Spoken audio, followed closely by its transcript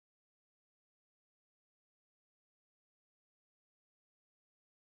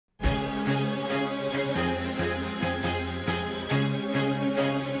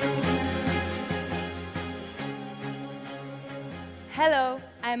Hello,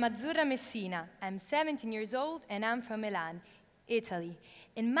 I'm Azzurra Messina. I'm 17 years old and I'm from Milan, Italy.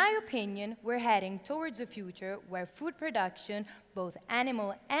 In my opinion, we're heading towards a future where food production, both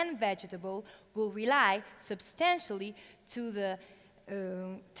animal and vegetable, will rely substantially to the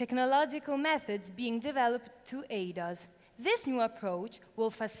technological methods being developed to aid us. This new approach will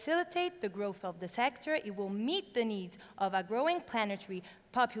facilitate the growth of the sector, it will meet the needs of a growing planetary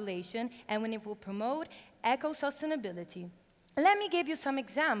population, and when it will promote eco-sustainability. Let me give you some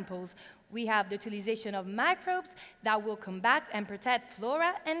examples. We have the utilization of microbes that will combat and protect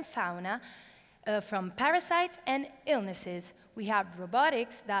flora and fauna from parasites and illnesses. We have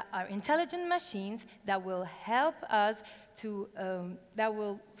robotics that are intelligent machines that will help us to, that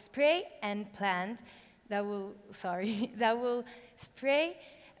will spray and plant, that will spray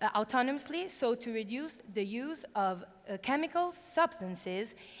autonomously, so to reduce the use of chemical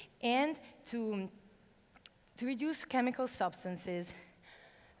substances and to reduce chemical substances.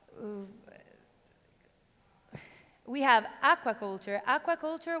 We have aquaculture.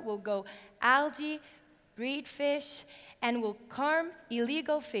 Aquaculture will go algae, breed fish, and will calm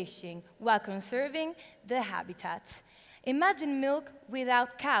illegal fishing while conserving the habitats. Imagine milk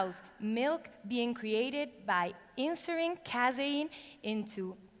without cows, milk being created by inserting casein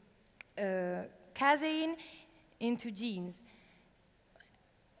into genes.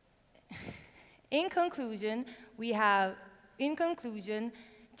 In conclusion,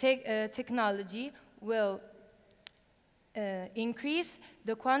 technology will increase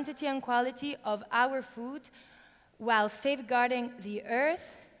the quantity and quality of our food while safeguarding the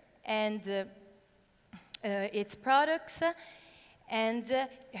earth and its products and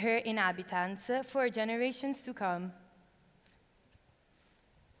her inhabitants for generations to come.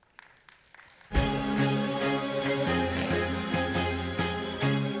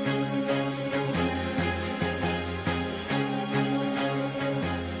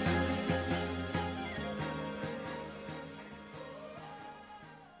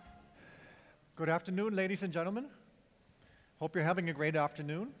 Good afternoon, ladies and gentlemen. Hope you're having a great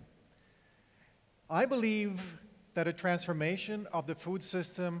afternoon. I believe that a transformation of the food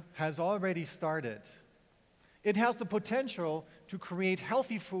system has already started. It has the potential to create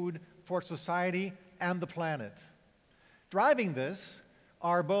healthy food for society and the planet. Driving this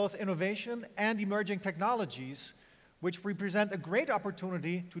are both innovation and emerging technologies, which represent a great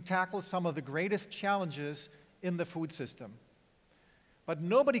opportunity to tackle some of the greatest challenges in the food system. But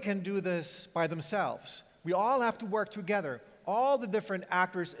nobody can do this by themselves. We all have to work together. All the different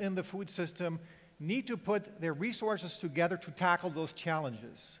actors in the food system need to put their resources together to tackle those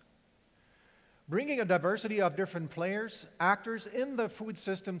challenges. Bringing a diversity of different players, actors in the food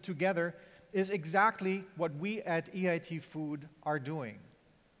system together is exactly what we at EIT Food are doing.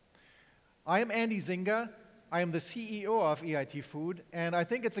 I am Andy Zinga. I am the CEO of EIT Food, and I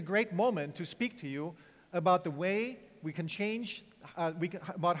think it's a great moment to speak to you about the way we can change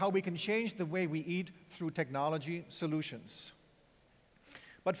about how we can change the way we eat through technology solutions.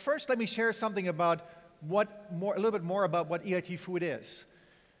 But first, let me share something about a little bit more about what EIT Food is.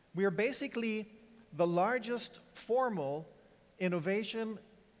 We are basically the largest formal innovation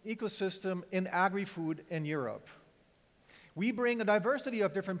ecosystem in agri-food in Europe. We bring a diversity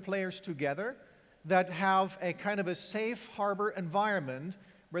of different players together that have a kind of a safe harbor environment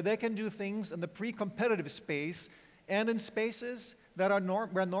where they can do things in the pre-competitive space and in spaces that are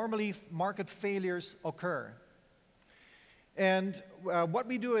where normally market failures occur. And what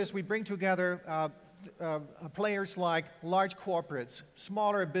we do is we bring together players like large corporates,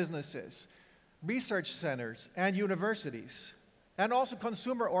 smaller businesses, research centers, and universities, and also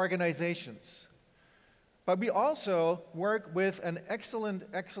consumer organizations. But we also work with an excellent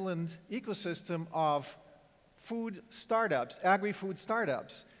ecosystem of food startups, agri-food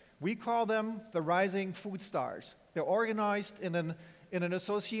startups. We call them the Rising Food Stars. They're organized in an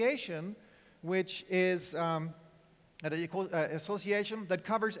association which is an association that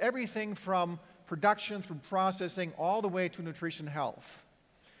covers everything from production through processing all the way to nutrition health.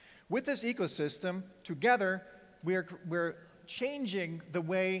 With this ecosystem, together, we're changing the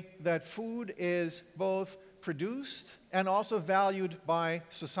way that food is both produced and also valued by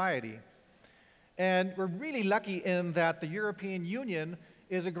society. And we're really lucky in that the European Union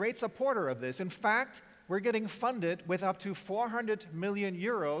is a great supporter of this. In fact, we're getting funded with up to 400 million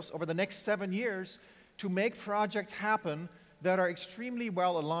euros over the next 7 years to make projects happen that are extremely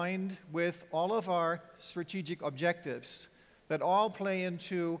well aligned with all of our strategic objectives, that all play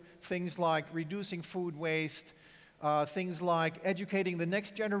into things like reducing food waste, things like educating the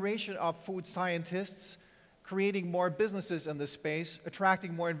next generation of food scientists, creating more businesses in this space,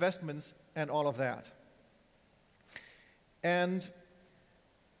 attracting more investments, and all of that. And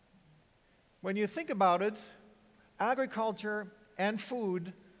When you think about it, agriculture and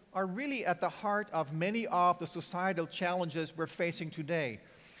food are really at the heart of many of the societal challenges we're facing today.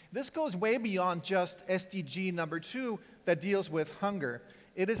 This goes way beyond just SDG number 2 that deals with hunger.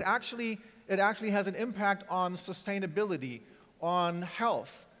 It actually has an impact on sustainability, on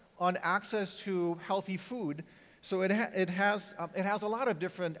health, on access to healthy food. So it has a lot of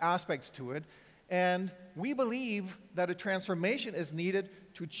different aspects to it. And we believe that a transformation is needed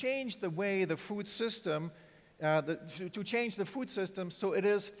to change the way the food system, to change the food system so it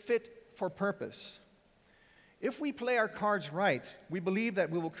is fit for purpose. If we play our cards right, we believe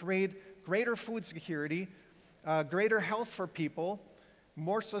that we will create greater food security, greater health for people,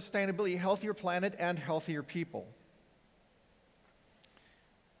 more sustainability, healthier planet, and healthier people.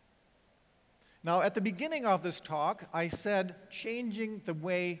 Now, at the beginning of this talk, I said changing the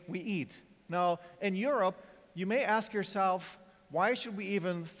way we eat. Now, in Europe, you may ask yourself, why should we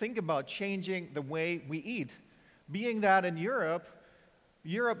even think about changing the way we eat? Being that in Europe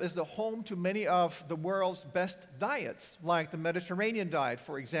is the home to many of the world's best diets, like the Mediterranean diet,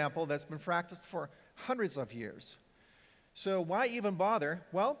 for example, that's been practiced for hundreds of years. So why even bother?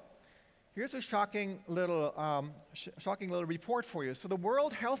 Well, here's a shocking little report for you. So the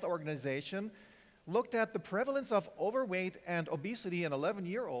World Health Organization looked at the prevalence of overweight and obesity in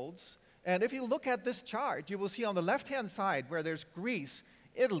 11-year-olds. And if you look at this chart, you will see on the left-hand side where there's Greece,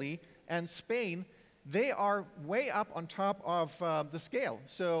 Italy, and Spain, they are way up on top of the scale.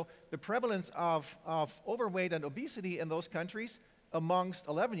 So the prevalence of overweight and obesity in those countries amongst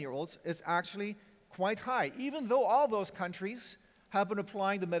 11-year-olds is actually quite high, even though all those countries have been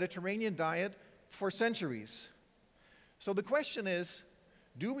applying the Mediterranean diet for centuries. So the question is,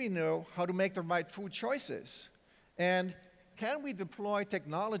 do we know how to make the right food choices? And can we deploy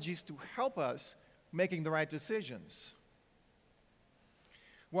technologies to help us making the right decisions?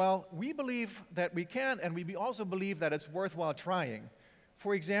 Well, we believe that we can, and we also believe that it's worthwhile trying.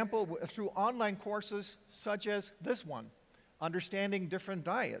 For example, through online courses such as this one, Understanding Different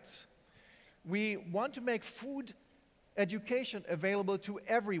Diets. We want to make food education available to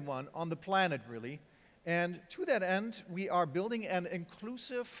everyone on the planet, really. And to that end, we are building an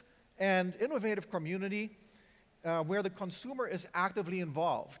inclusive and innovative community where the consumer is actively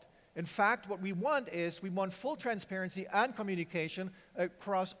involved. In fact, what we want is we want full transparency and communication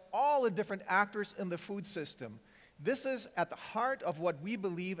across all the different actors in the food system. This is at the heart of what we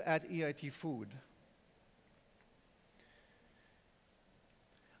believe at EIT Food.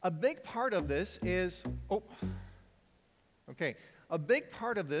 A big part of this is, a big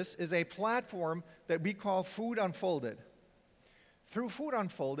part of this is a platform that we call Food Unfolded. Through Food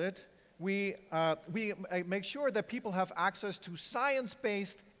Unfolded, we make sure that people have access to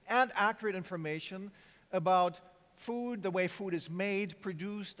science-based and accurate information about food, the way food is made,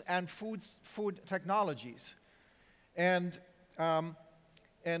 produced, and food technologies. And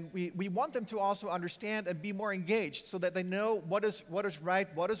we want them to also understand and be more engaged so that they know what is right,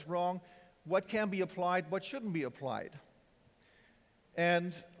 what is wrong, what can be applied, what shouldn't be applied.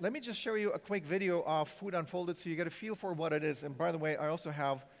 And let me just show you a quick video of Food Unfolded so you get a feel for what it is. And by the way, I also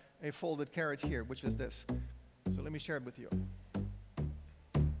have a folded carrot here, which is this. So let me share it with you.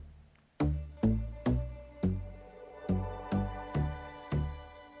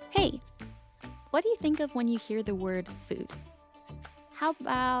 Hey, what do you think of when you hear the word food? How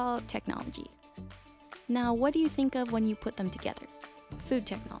about technology? Now, what do you think of when you put them together? Food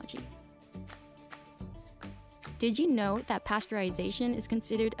technology. Did you know that pasteurization is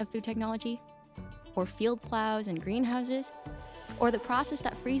considered a food technology? Or field plows and greenhouses? Or the process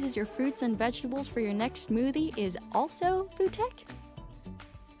that freezes your fruits and vegetables for your next smoothie is also food tech?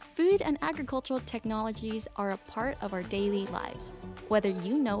 Food and agricultural technologies are a part of our daily lives, whether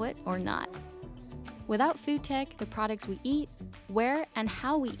you know it or not. Without food tech, the products we eat, where and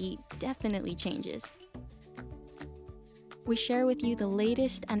how we eat definitely changes. We share with you the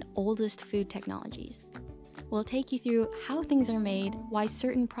latest and oldest food technologies. We'll take you through how things are made, why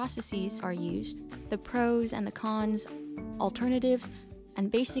certain processes are used, the pros and the cons, alternatives, and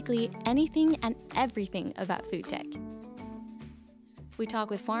basically anything and everything about food tech. We talk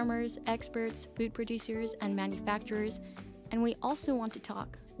with farmers, experts, food producers, and manufacturers, and we also want to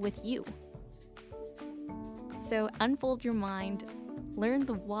talk with you. So unfold your mind, learn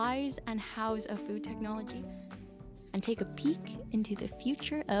the whys and hows of food technology, and take a peek into the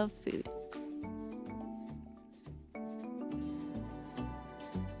future of food.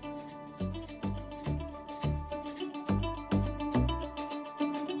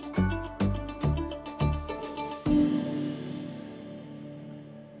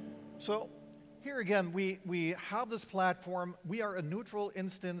 So here again, we have this platform. We are a neutral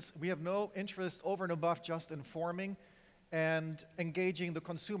instance. We have no interest over and above just informing and engaging the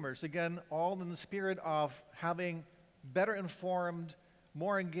consumers. Again, all in the spirit of having better informed,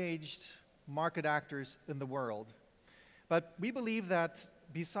 more engaged market actors in the world. But we believe that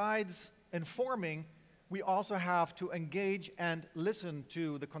besides informing, we also have to engage and listen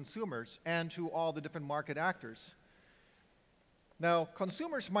to the consumers and to all the different market actors. Now,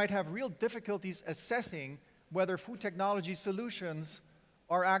 consumers might have real difficulties assessing whether food technology solutions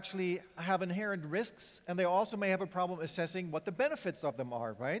are actually have inherent risks, and they also may have a problem assessing what the benefits of them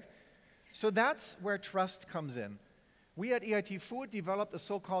are, right? So that's where trust comes in. We at EIT Food developed a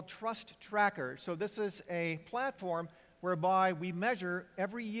so-called trust tracker. So this is a platform whereby we measure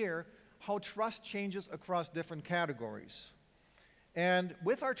every year how trust changes across different categories. And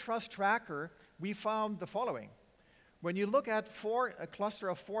with our trust tracker, we found the following. When you look at a cluster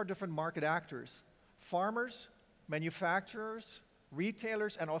of 4 different market actors, farmers, manufacturers,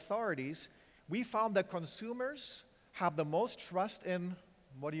 retailers, and authorities, we found that consumers have the most trust in,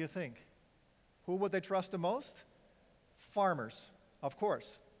 what do you think? Who would they trust the most? Farmers, of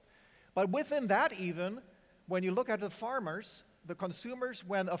course. But within that even, when you look at the farmers, the consumers,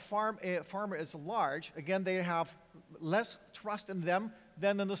 when a farmer is large, again, they have less trust in them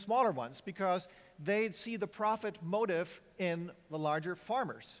than in the smaller ones because they see the profit motive in the larger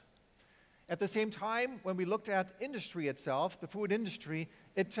farmers. At the same time, when we looked at industry itself, the food industry,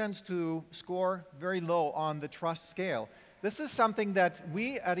 it tends to score very low on the trust scale. This is something that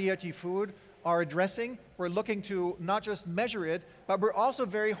we at EIT Food are addressing. We're looking to not just measure it, but we're also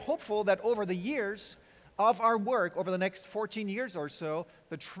very hopeful that over the years of our work, over the next 14 years or so,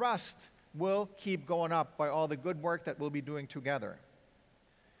 the trust will keep going up by all the good work that we'll be doing together.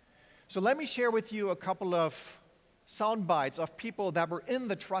 So let me share with you a couple of sound bites of people that were in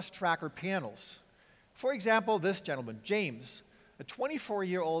the Trust Tracker panels. For example, this gentleman, James, a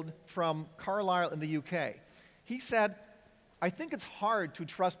 24-year-old from Carlisle in the UK. He said, "I think it's hard to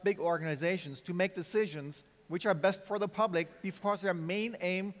trust big organizations to make decisions which are best for the public because their main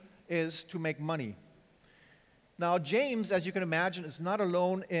aim is to make money." Now, James, as you can imagine, is not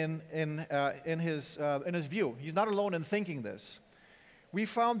alone in his view. He's not alone in thinking this. We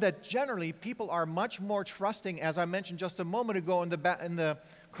found that generally people are much more trusting, as I mentioned just a moment ago in the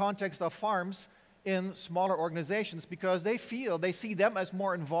context of farms, in smaller organizations because they see them as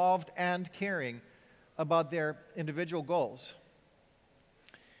more involved and caring about their individual goals.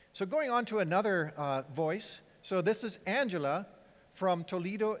 So going on to another voice. So this is Angela from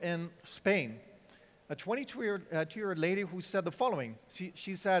Toledo in Spain, a 22-year-old lady who said the following.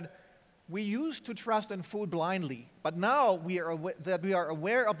 She said, "We used to trust in food blindly, but now that we are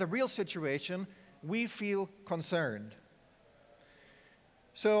aware of the real situation, we feel concerned."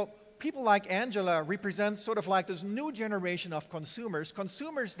 So people like Angela represent sort of like this new generation of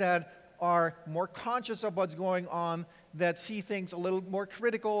consumers that are more conscious of what's going on, that see things a little more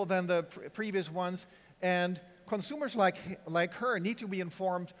critical than the previous ones, and consumers like her need to be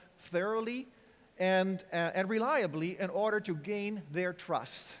informed thoroughly and reliably in order to gain their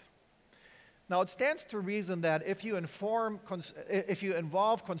trust. Now, it stands to reason that if you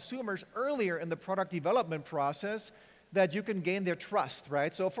involve consumers earlier in the product development process, that you can gain their trust,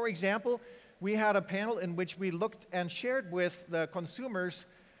 right? So, for example, we had a panel in which we looked and shared with the consumers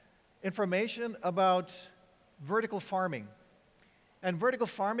information about vertical farming. And vertical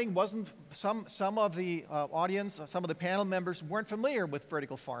farming wasn't, some of the audience, some of the panel members weren't familiar with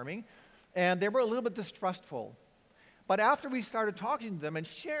vertical farming, and they were a little bit distrustful. But after we started talking to them and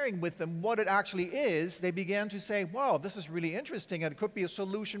sharing with them what it actually is, they began to say, wow, this is really interesting, and it could be a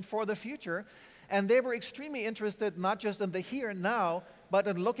solution for the future. And they were extremely interested not just in the here and now, but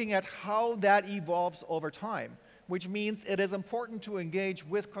in looking at how that evolves over time, which means it is important to engage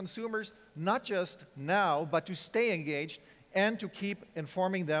with consumers, not just now, but to stay engaged and to keep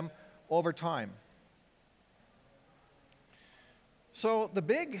informing them over time. So the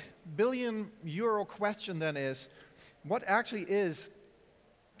big billion-euro question then is, what actually is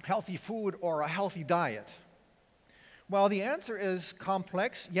healthy food or a healthy diet? Well, the answer is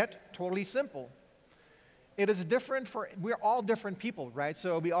complex, yet totally simple. It is different we're all different people, right?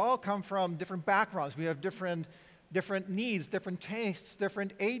 So we all come from different backgrounds. We have different needs, different tastes,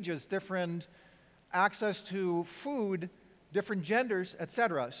 different ages, different access to food, different genders,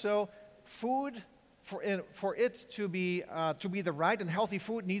 etc. So food, for it to be the right and healthy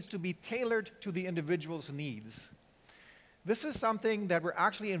food, needs to be tailored to the individual's needs. This is something that we're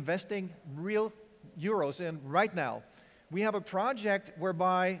actually investing real euros in right now. We have a project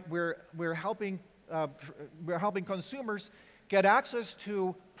whereby we're helping consumers get access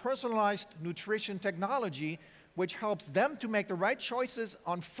to personalized nutrition technology, which helps them to make the right choices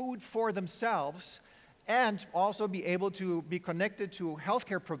on food for themselves, and also be able to be connected to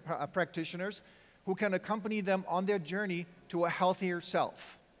healthcare practitioners who can accompany them on their journey to a healthier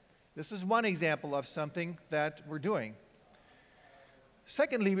self. This is one example of something that we're doing.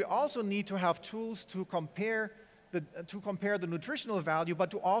 Secondly, we also need to have tools to compare the nutritional value,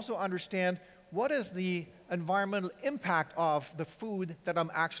 but to also understand what is the environmental impact of the food that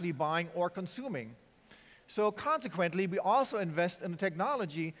I'm actually buying or consuming. So consequently, we also invest in a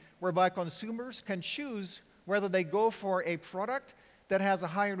technology whereby consumers can choose whether they go for a product that has a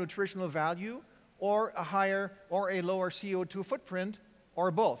higher nutritional value or a higher or a lower CO2 footprint, or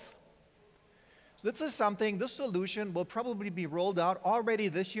both. So this solution will probably be rolled out already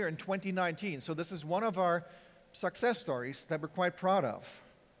this year in 2019. So this is one of our success stories that we're quite proud of.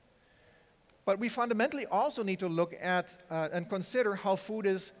 But we fundamentally also need to look at and consider how food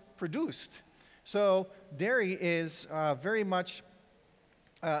is produced. So dairy is very much,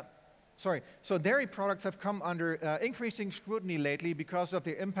 so dairy products have come under increasing scrutiny lately because of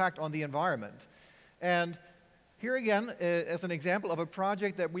their impact on the environment. And here again, as an example of a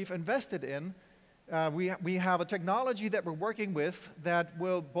project that we've invested in, we have a technology that we're working with that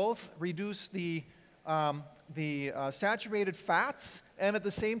will both reduce the saturated fats and at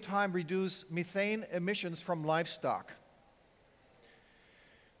the same time reduce methane emissions from livestock.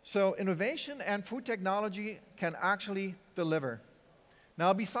 So innovation and food technology can actually deliver.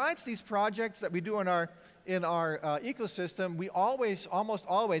 Now, besides these projects that we do in our ecosystem, we almost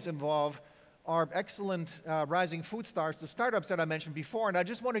always involve our excellent rising food stars, the startups that I mentioned before, and I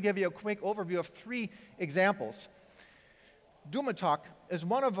just want to give you a quick overview of 3 examples. Dumatalk is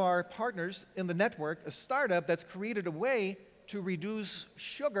one of our partners in the network, a startup that's created a way to reduce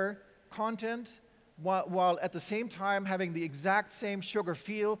sugar content while at the same time having the exact same sugar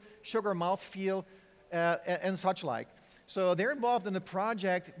mouth feel, and such like. So they're involved in a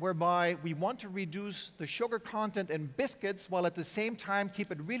project whereby we want to reduce the sugar content in biscuits while at the same time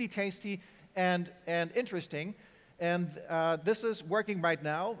keep it really tasty and interesting. And this is working right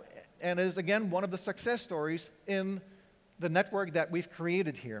now and is again one of the success stories in the network that we've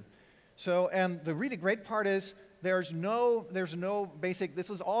created here. So, and the really great part is there's no basic, this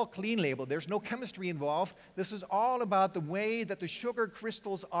is all clean label. There's no chemistry involved. This is all about the way that the sugar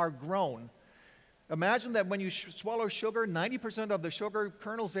crystals are grown. Imagine that when you swallow sugar, 90% of the sugar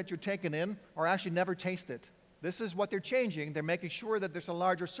kernels that you're taking in are actually never tasted. This is what they're changing. They're making sure that there's a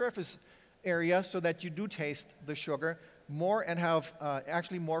larger surface area so that you do taste the sugar more and have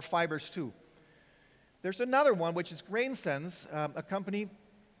actually more fibers too. There's another one, which is GrainSense, a company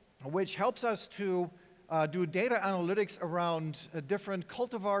which helps us to do data analytics around different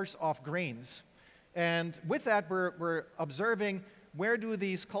cultivars of grains. And with that, we're observing where do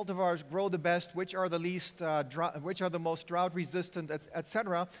these cultivars grow the best, which are the least, which are the most drought resistant, et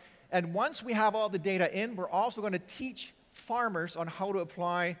cetera. And once we have all the data in, we're also going to teach farmers on how to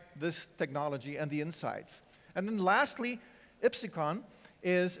apply this technology and the insights. And then lastly, Ipsicon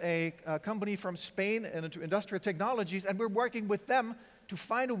is a company from Spain into industrial technologies, and we're working with them to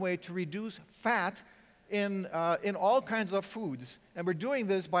find a way to reduce fat in all kinds of foods. And we're doing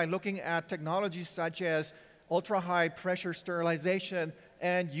this by looking at technologies such as ultra-high pressure sterilization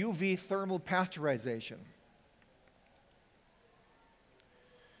and UV thermal pasteurization.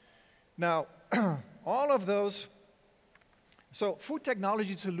 Now, all of those, so food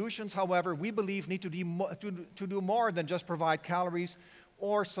technology solutions, however, we believe need to do more than just provide calories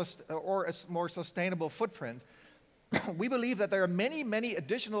or a more sustainable footprint. We believe that there are many, many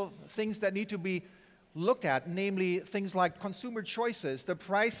additional things that need to be looked at, namely things like consumer choices, the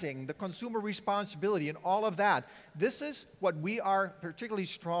pricing, the consumer responsibility, and all of that. This is what we are particularly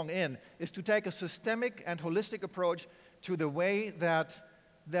strong in, is to take a systemic and holistic approach to the way that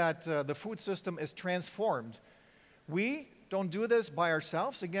the food system is transformed. We don't do this by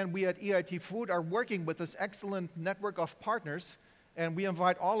ourselves. Again, we at EIT Food are working with this excellent network of partners, and we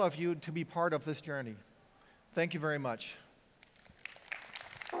invite all of you to be part of this journey. Thank you very much.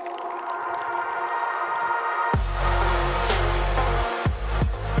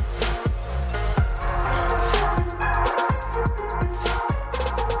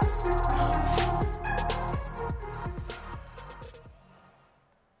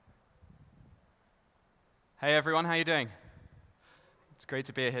 Hey everyone, how are you doing? It's great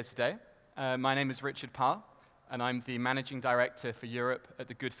to be here today. My name is Richard Parr, and I'm the Managing Director for Europe at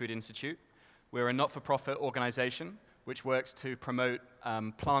the Good Food Institute. We're a not-for-profit organization which works to promote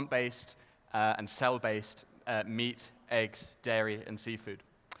plant-based and cell-based meat, eggs, dairy, and seafood.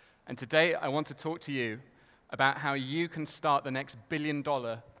 And today I want to talk to you about how you can start the next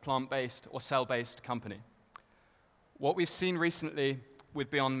billion-dollar plant-based or cell-based company. What we've seen recently with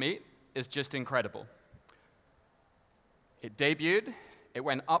Beyond Meat is just incredible. It debuted, it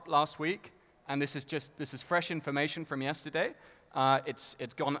went up last week, and this is fresh information from yesterday. It's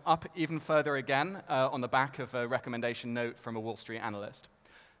gone up even further again on the back of a recommendation note from a Wall Street analyst.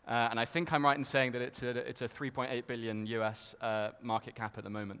 And I think I'm right in saying that it's a 3.8 billion US market cap at the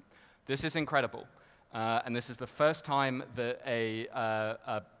moment. This is incredible. And this is the first time that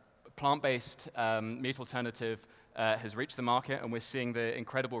a plant-based meat alternative has reached the market, and we're seeing the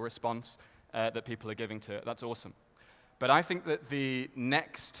incredible response that people are giving to it. That's awesome. But I think that the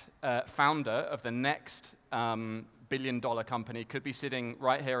next founder of the next billion-dollar company could be sitting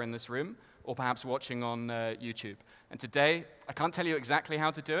right here in this room, or perhaps watching on YouTube. And today, I can't tell you exactly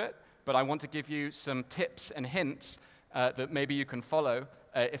how to do it, but I want to give you some tips and hints that maybe you can follow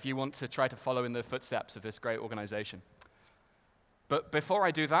if you want to try to follow in the footsteps of this great organization. But before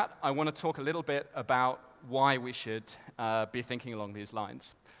I do that, I want to talk a little bit about why we should be thinking along these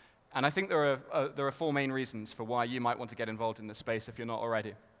lines. And I think there are 4 main reasons for why you might want to get involved in this space if you're not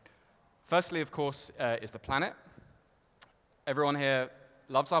already. Firstly, of course, is the planet. Everyone here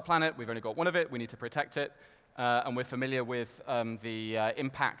loves our planet. We've only got one of it. We need to protect it. And we're familiar with the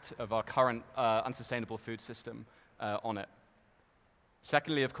impact of our current unsustainable food system on it.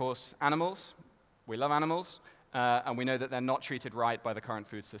 Secondly, of course, animals. We love animals, and we know that they're not treated right by the current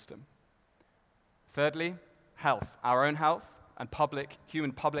food system. Thirdly, health, our own health, and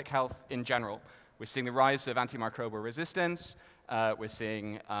human public health in general. We're seeing the rise of antimicrobial resistance, we're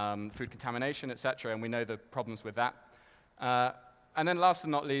seeing food contamination, et cetera, and we know the problems with that. And then last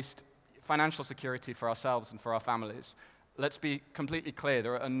but not least, financial security for ourselves and for our families. Let's be completely clear,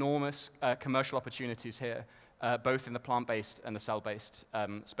 there are enormous commercial opportunities here, both in the plant-based and the cell-based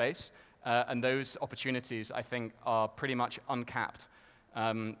space, and those opportunities, I think, are pretty much uncapped.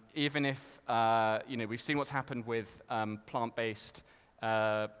 Even if, we've seen what's happened with plant-based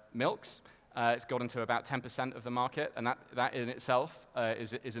milks. It's gotten to about 10% of the market, and that in itself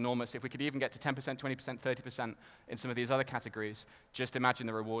is enormous. If we could even get to 10%, 20%, 30% in some of these other categories, just imagine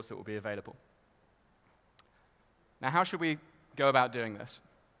the rewards that will be available. Now, how should we go about doing this?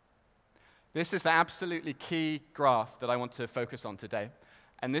 This is the absolutely key graph that I want to focus on today.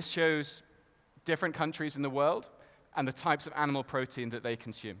 And this shows different countries in the world and the types of animal protein that they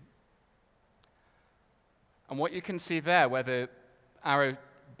consume. And what you can see there, where the arrow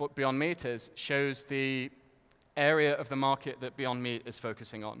Beyond Meat is, shows the area of the market that Beyond Meat is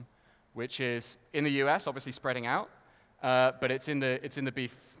focusing on, which is in the US, obviously spreading out, but it's in the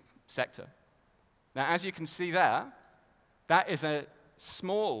beef sector. Now, as you can see there, that's a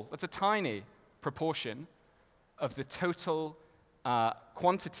tiny proportion of the total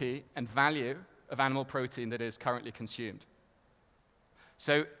quantity and value of animal protein that is currently consumed.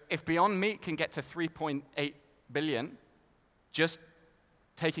 So if Beyond Meat can get to 3.8 billion, just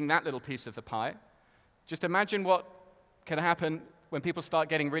taking that little piece of the pie, just imagine what can happen when people start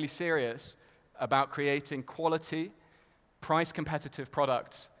getting really serious about creating quality, price-competitive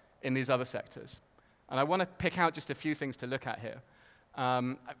products in these other sectors. And I want to pick out just a few things to look at here.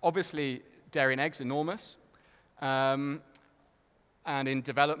 Obviously, dairy and eggs, enormous. And in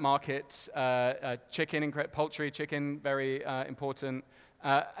developed markets, poultry, chicken, very important.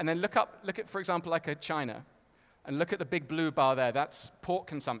 And then look at, for example, like China. And look at the big blue bar there. That's pork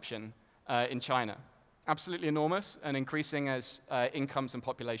consumption in China. Absolutely enormous and increasing as incomes and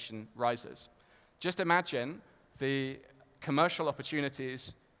population rises. Just imagine the commercial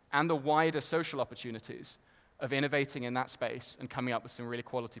opportunities and the wider social opportunities of innovating in that space and coming up with some really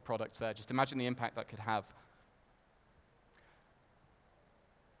quality products there. Just imagine the impact that could have.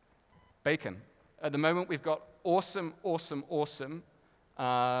 Bacon. At the moment, we've got awesome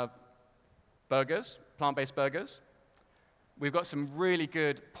burgers, plant-based burgers. We've got some really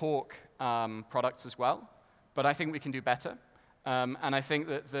good pork products as well, but I think we can do better. And I think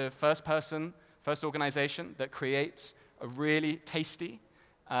that the first organization that creates a really tasty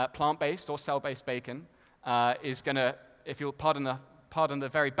plant-based or cell-based bacon is going to, if you'll pardon the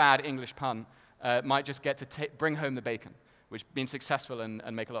very bad English pun, might just get to bring home the bacon, which means successful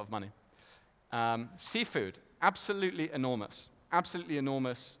and make a lot of money. Seafood, absolutely enormous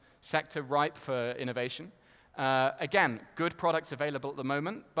sector ripe for innovation. Again, good products available at the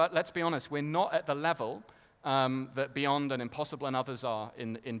moment, but let's be honest, we're not at the level that Beyond and Impossible and others are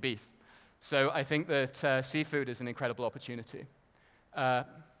in beef. So I think that seafood is an incredible opportunity.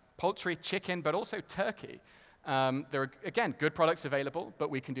 Poultry, chicken, but also turkey. There are, again, good products available, but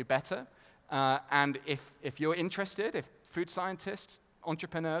we can do better. And if you're interested, if food scientists,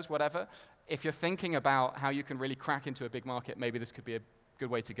 entrepreneurs, whatever, if you're thinking about how you can really crack into a big market, maybe this could be a good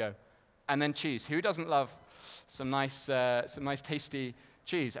way to go. And then cheese. Who doesn't love some nice tasty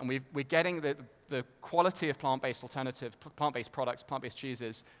cheese? And we're getting the quality of plant-based alternatives, plant-based products, plant-based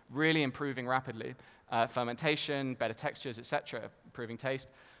cheeses really improving rapidly. Fermentation, better textures, etc., improving taste.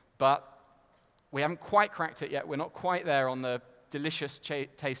 But we haven't quite cracked it yet. We're not quite there on the delicious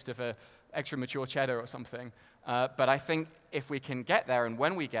taste of an extra mature cheddar or something. But I think if we can get there, and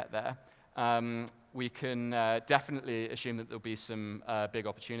when we get there, we can definitely assume that there'll be some big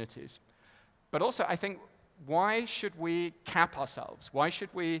opportunities. But also, I think, why should we cap ourselves? Why should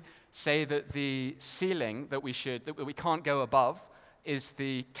we say that the ceiling that we can't go above is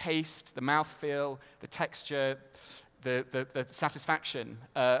the taste, the mouthfeel, the texture, the satisfaction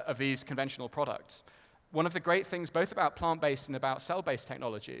of these conventional products? One of the great things, both about plant-based and about cell-based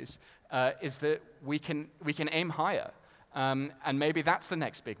technologies, is that we can aim higher. And maybe that's the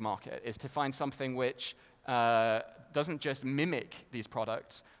next big market, is to find something which doesn't just mimic these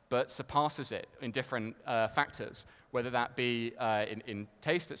products, but surpasses it in different factors, whether that be in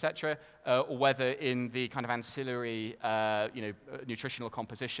taste, etc., or whether in the kind of ancillary nutritional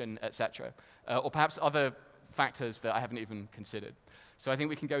composition, etc., or perhaps other factors that I haven't even considered. So I think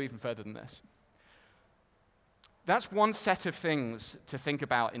we can go even further than this. That's one set of things to think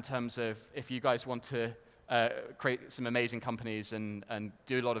about in terms of if you guys want to create some amazing companies and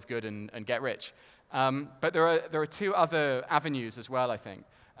do a lot of good and get rich. But there are two other avenues as well, I think.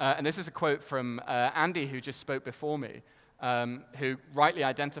 And this is a quote from Andy, who just spoke before me, who rightly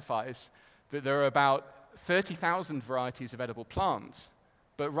identifies that there are about 30,000 varieties of edible plants,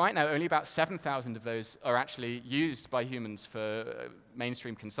 but right now only about 7,000 of those are actually used by humans for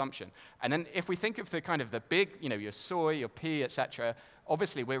mainstream consumption. And then if we think of the kind of the big, your soy, your pea, etc.,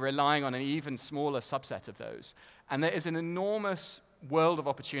 obviously we're relying on an even smaller subset of those. And there is an enormous world of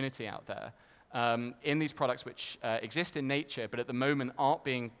opportunity out there in these products which exist in nature, but at the moment aren't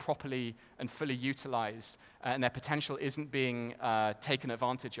being properly and fully utilized, and their potential isn't being taken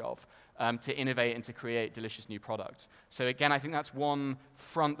advantage of to innovate and to create delicious new products. So again, I think that's one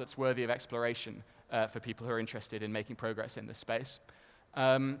front that's worthy of exploration for people who are interested in making progress in this space.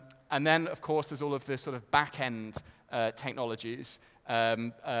 And then, of course, there's all of the sort of back-end technologies,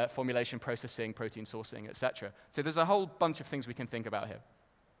 formulation, processing, protein sourcing, etc. So there's a whole bunch of things we can think about here.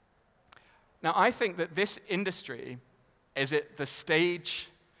 Now, I think that this industry is at the stage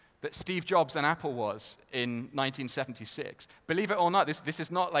that Steve Jobs and Apple was in 1976. Believe it or not, this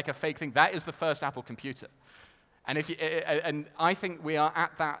is not like a fake thing. That is the first Apple computer. And I think we're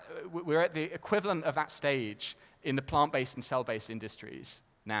at the equivalent of that stage in the plant-based and cell-based industries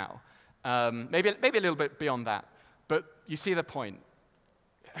now. Maybe a little bit beyond that. But you see the point.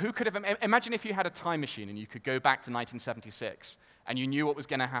 Who could have imagine if you had a time machine and you could go back to 1976 and you knew what was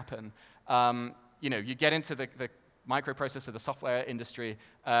going to happen. You get into the microprocessor, the software industry,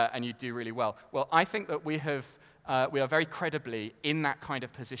 and you do really well. Well, I think that we are very credibly in that kind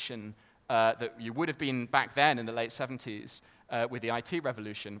of position that you would have been back then in the late 70s with the IT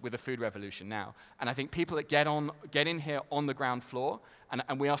revolution, with the food revolution now. And I think people that get in here on the ground floor,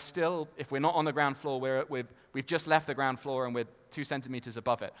 and we are still, if we're not on the ground floor, we've just left the ground floor and we're 2 centimeters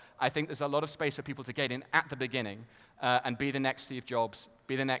above it. I think there's a lot of space for people to get in at the beginning and be the next Steve Jobs,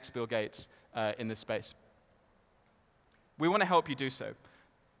 be the next Bill Gates in this space. We want to help you do so.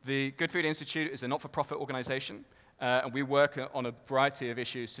 The Good Food Institute is a not-for-profit organization, and we work on a variety of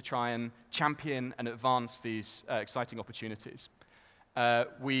issues to try and champion and advance these exciting opportunities.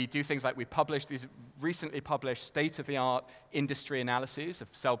 We do things like we publish these recently published state-of-the-art industry analyses of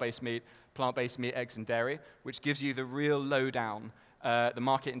cell-based meat, plant-based meat, eggs, and dairy, which gives you the real lowdown, the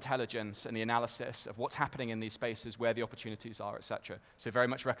market intelligence and the analysis of what's happening in these spaces, where the opportunities are, etc. So very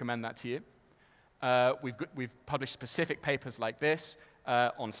much recommend that to you. We've published specific papers like this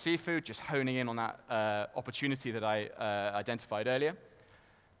on seafood, just honing in on that opportunity that I identified earlier.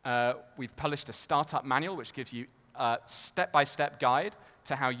 We've published a startup manual, which gives you a step-by-step guide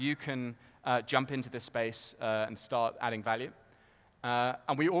to how you can jump into this space and start adding value.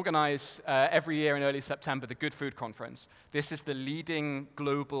 And we organize every year in early September the Good Food Conference. This is the leading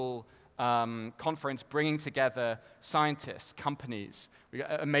global conference bringing together scientists, companies. We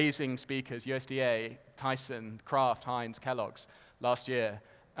got amazing speakers, USDA, Tyson, Kraft, Heinz, Kellogg's last year.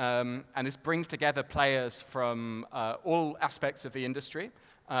 And this brings together players from all aspects of the industry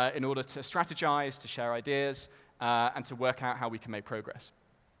in order to strategize, to share ideas, and to work out how we can make progress.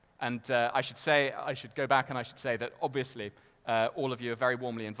 And I should go back and I should say that obviously all of you are very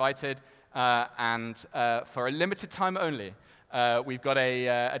warmly invited. And for a limited time only, we've got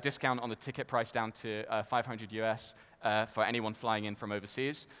a discount on the ticket price down to $500 US. for anyone flying in from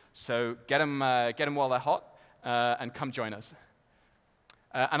overseas. So get them while they're hot, and come join us.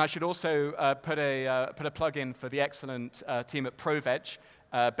 And I should also put a plug in for the excellent team at ProVeg,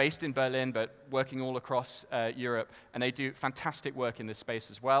 based in Berlin, but working all across Europe. And they do fantastic work in this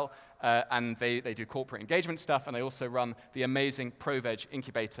space as well. And they do corporate engagement stuff, and they also run the amazing ProVeg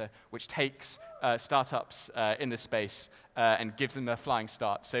incubator, which takes startups in this space and gives them a flying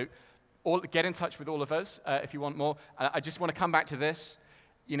start. So get in touch with all of us if you want more. I just want to come back to this.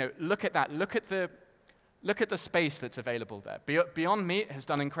 Look at that. Look at the space that's available there. Beyond Meat has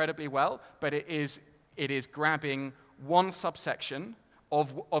done incredibly well, but it is grabbing one subsection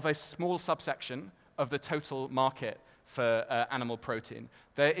of a small subsection of the total market for animal protein.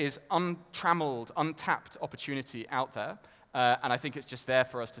 There is untrammeled, untapped opportunity out there, and I think it's just there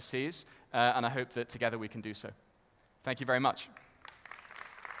for us to seize, and I hope that together we can do so. Thank you very much.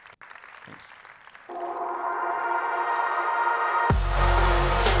 Thanks.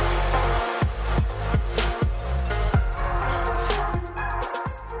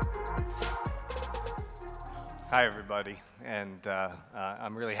 Hi, everybody, and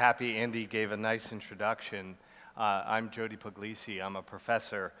I'm really happy Andy gave a nice introduction. I'm Jody Puglisi. I'm a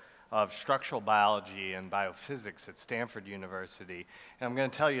professor of structural biology and biophysics at Stanford University, and I'm going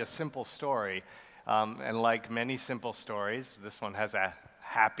to tell you a simple story, and like many simple stories, this one has a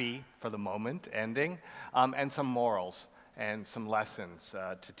happy, for the moment, ending, and some morals and some lessons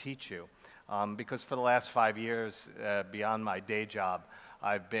to teach you, because for the last 5 years, beyond my day job,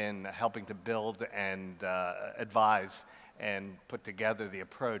 I've been helping to build and advise and put together the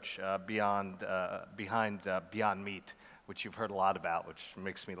approach behind Beyond Meat, which you've heard a lot about, which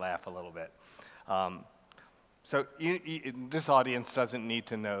makes me laugh a little bit. So this audience doesn't need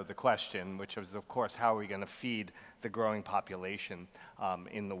to know the question, which is, of course, how are we going to feed the growing population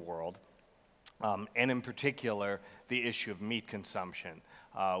in the world? And in particular, the issue of meat consumption,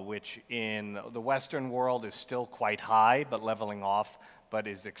 which in the Western world is still quite high, but leveling off, but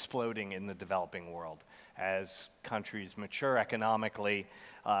is exploding in the developing world. As countries mature economically,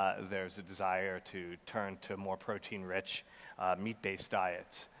 there's a desire to turn to more protein-rich, meat-based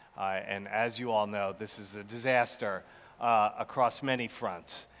diets. And as you all know, this is a disaster across many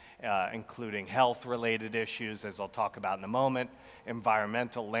fronts, including health-related issues, as I'll talk about in a moment,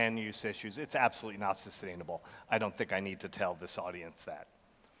 environmental land use issues. It's absolutely not sustainable. I don't think I need to tell this audience that.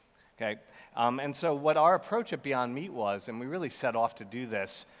 Okay? And so what our approach at Beyond Meat was, and we really set off to do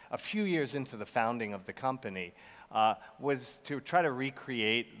this a few years into the founding of the company, was to try to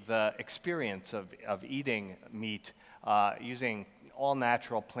recreate the experience of eating meat using all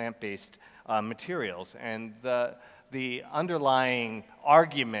natural plant-based materials. And the underlying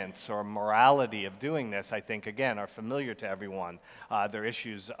arguments or morality of doing this, I think, again, are familiar to everyone. They're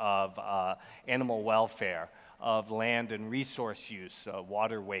issues of animal welfare, of land and resource use,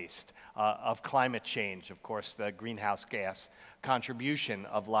 water waste, of climate change. Of course, the greenhouse gas contribution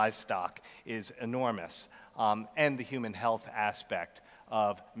of livestock is enormous, and the human health aspect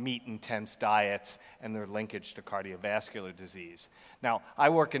of meat-intense diets and their linkage to cardiovascular disease. Now, I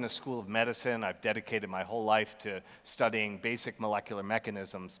work in a school of medicine. I've dedicated my whole life to studying basic molecular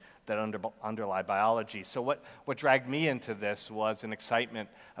mechanisms that underlie biology. So what dragged me into this was an excitement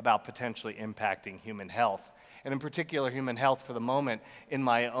about potentially impacting human health, and in particular human health for the moment in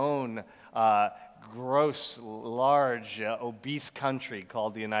my own gross, large, obese country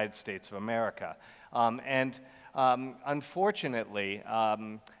called the United States of America. Unfortunately,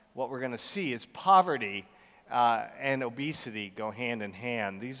 what we're going to see is poverty and obesity go hand in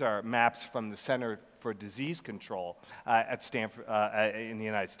hand. These are maps from the Center for Disease Control at Stanford in the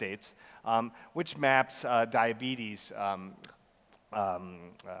United States, which maps diabetes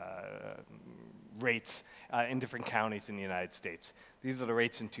rates in different counties in the United States. These are the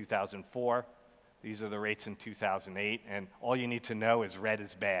rates in 2004. These are the rates in 2008, and all you need to know is red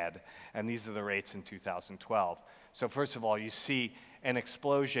is bad, and these are the rates in 2012. So first of all, you see an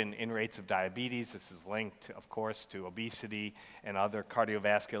explosion in rates of diabetes. This is linked, of course, to obesity and other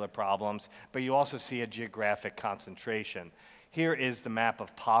cardiovascular problems, but you also see a geographic concentration. Here is the map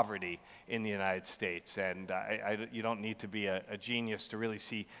of poverty in the United States, and you don't need to be a genius to really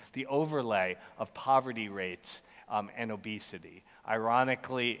see the overlay of poverty rates and obesity.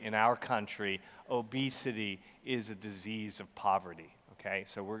 Ironically, in our country, obesity is a disease of poverty. Okay,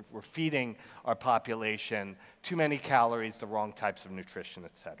 so we're feeding our population too many calories, the wrong types of nutrition,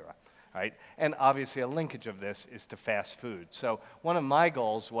 et cetera. Right? And obviously a linkage of this is to fast food. So one of my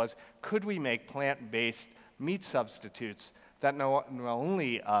goals was, could we make plant-based meat substitutes that not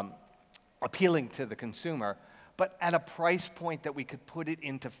only appealing to the consumer, but at a price point that we could put it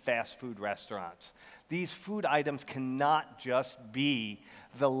into fast food restaurants. These food items cannot just be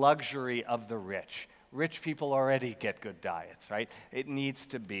the luxury of the rich. Rich people already get good diets, right? It needs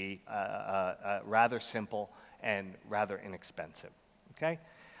to be rather simple and rather inexpensive, okay?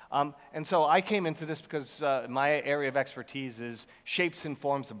 And so I came into this because my area of expertise is shapes and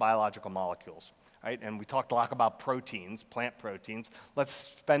forms of biological molecules, right? And we talked a lot about proteins, plant proteins. Let's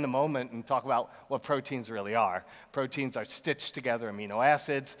spend a moment and talk about what proteins really are. Proteins are stitched together amino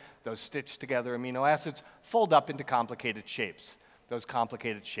acids. Those stitched together amino acids fold up into complicated shapes. Those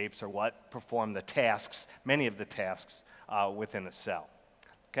complicated shapes are what perform the tasks, many of the tasks within a cell,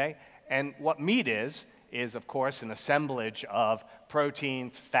 okay? And what meat is of course an assemblage of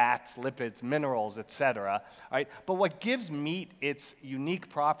proteins, fats, lipids, minerals, etc. Right? But what gives meat its unique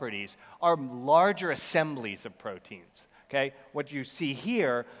properties are larger assemblies of proteins. Okay? What you see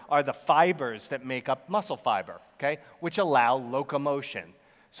here are the fibers that make up muscle fiber, okay? Which allow locomotion.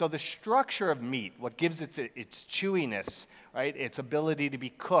 So the structure of meat, what gives it its chewiness, right? Its ability to be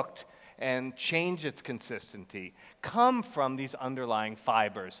cooked and change its consistency, come from these underlying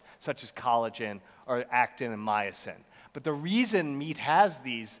fibers, such as collagen or actin and myosin. But the reason meat has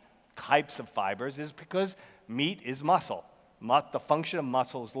these types of fibers is because meat is muscle. The function of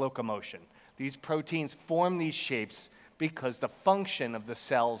muscle is locomotion. These proteins form these shapes because the function of the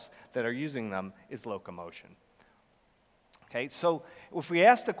cells that are using them is locomotion. Okay, so if we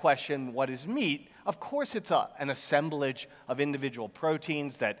ask the question, what is meat? Of course it's an assemblage of individual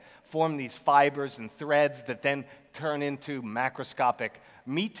proteins that form these fibers and threads that then turn into macroscopic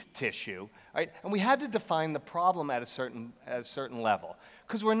meat tissue, right? And we had to define the problem at a certain level,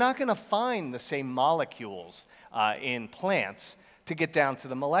 because we're not going to find the same molecules in plants to get down to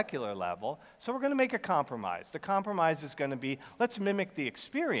the molecular level, so we're going to make a compromise. The compromise is going to be, let's mimic the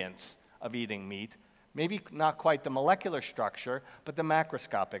experience of eating meat, maybe not quite the molecular structure, but the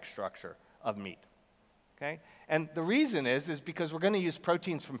macroscopic structure of meat, okay? And the reason is because we're going to use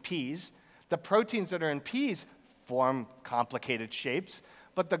proteins from peas. The proteins that are in peas form complicated shapes,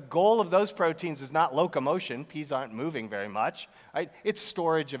 but the goal of those proteins is not locomotion. Peas aren't moving very much, right? It's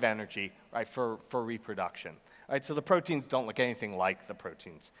storage of energy, right, for reproduction, right? So the proteins don't look anything like the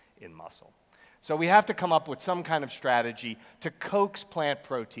proteins in muscle. So we have to come up with some kind of strategy to coax plant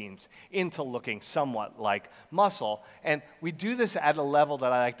proteins into looking somewhat like muscle. And we do this at a level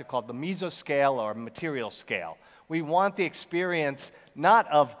that I like to call the mesoscale or material scale. We want the experience not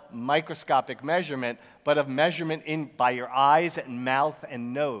of microscopic measurement, but of measurement by your eyes and mouth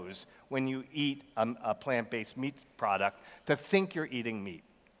and nose when you eat a plant-based meat product to think you're eating meat,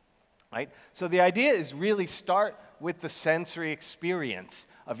 right? So the idea is really start with the sensory experience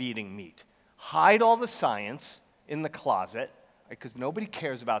of eating meat. Hide all the science in the closet, because nobody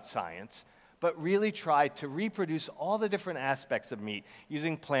cares about science, but really try to reproduce all the different aspects of meat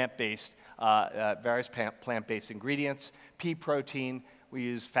using plant-based, various plant-based ingredients. Pea protein, we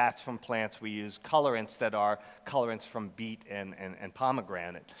use fats from plants, we use colorants that are colorants from beet and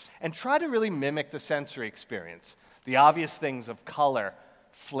pomegranate. And try to really mimic the sensory experience. The obvious things of color,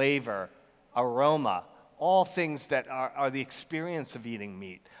 flavor, aroma, all things that are the experience of eating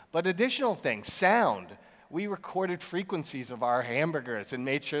meat. But additional things, sound. We recorded frequencies of our hamburgers and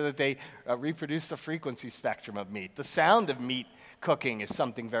made sure that they reproduced the frequency spectrum of meat. The sound of meat cooking is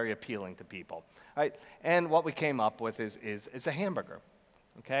something very appealing to people, right? And what we came up with is a hamburger,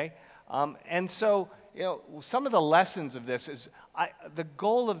 okay? And so, you know, some of the lessons of this is, the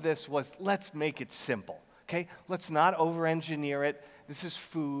goal of this was, let's make it simple, okay? Let's not over-engineer it. This is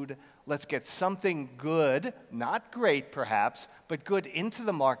food. Let's get something good, not great perhaps, but good into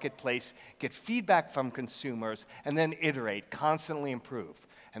the marketplace, get feedback from consumers, and then iterate, constantly improve.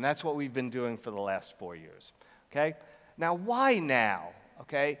 And that's what we've been doing for the last 4 years, okay? Now, why now,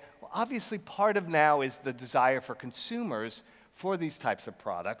 okay? Well, obviously, part of now is the desire for consumers for these types of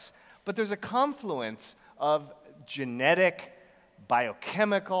products, but there's a confluence of genetic,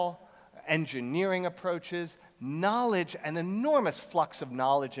 biochemical, engineering approaches, knowledge, an enormous flux of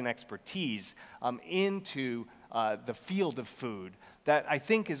knowledge and expertise into the field of food that I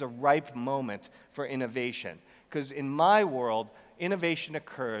think is a ripe moment for innovation. Because in my world, innovation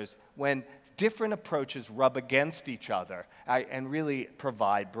occurs when different approaches rub against each other and really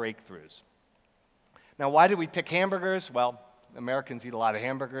provide breakthroughs. Now, why did we pick hamburgers? Well, Americans eat a lot of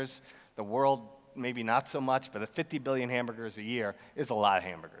hamburgers. The world, maybe not so much, but 50 billion hamburgers a year is a lot of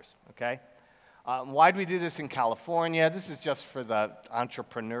hamburgers, okay? Why do we do this in California? This is just for the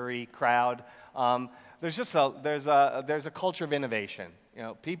entrepreneur-y crowd. There's a culture of innovation You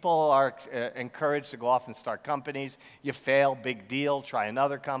know, people are encouraged to go off and start companies. You fail, big deal, try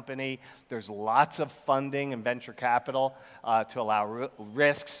another company. There's lots of funding and venture capital to allow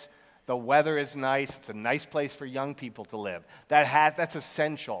risks. The weather is nice. It's a nice place for young people to live. That's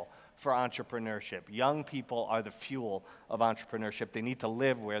essential for entrepreneurship. Young people are the fuel of entrepreneurship. They need to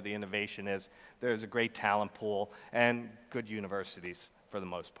live where the innovation is. There's a great talent pool and good universities for the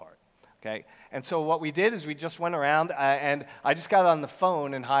most part. Okay? And so what we did is we just went around and I just got on the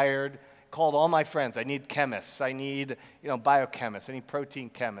phone and called all my friends. I need chemists. I need biochemists. I need protein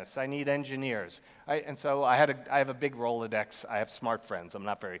chemists. I need engineers. Right? And so I have a big Rolodex. I have smart friends. I'm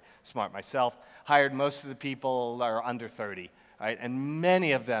not very smart myself. Hired most of the people that are under 30. Right? And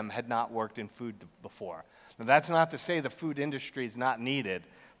many of them had not worked in food before. Now that's not to say the food industry is not needed.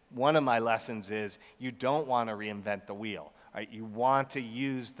 One of my lessons is you don't want to reinvent the wheel. Right? You want to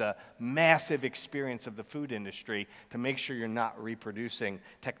use the massive experience of the food industry to make sure you're not reproducing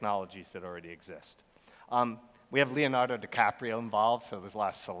technologies that already exist. We have Leonardo DiCaprio involved, so there's a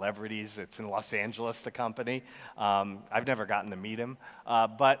lot of celebrities. It's in Los Angeles, the company. I've never gotten to meet him.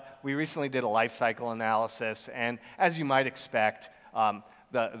 But we recently did a life cycle analysis, and as you might expect,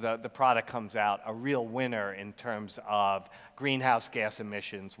 the product comes out a real winner in terms of greenhouse gas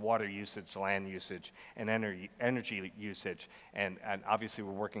emissions, water usage, land usage, and energy usage. And obviously,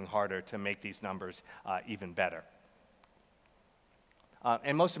 we're working harder to make these numbers even better.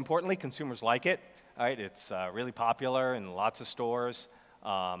 And most importantly, consumers like it. Right? It's really popular in lots of stores.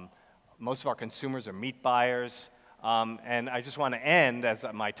 Most of our consumers are meat buyers. And I just want to end, as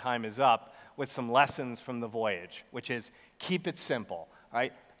my time is up, with some lessons from the voyage, which is keep it simple.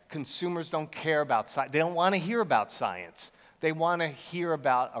 Right? Consumers don't care about science. They don't want to hear about science. They want to hear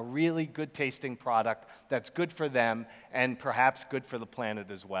about a really good tasting product that's good for them and perhaps good for the planet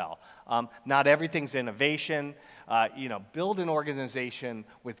as well. Not everything's innovation. Build an organization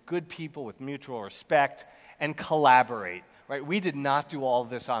with good people, with mutual respect, and collaborate. Right? We did not do all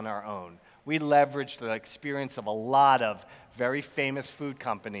this on our own. We leveraged the experience of a lot of very famous food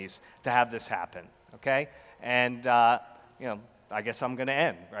companies to have this happen. Okay? And I guess I'm going to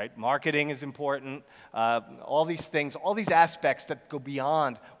end, right? Marketing is important. All these things, all these aspects that go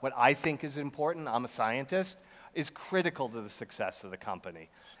beyond what I think is important, I'm a scientist, is critical to the success of the company.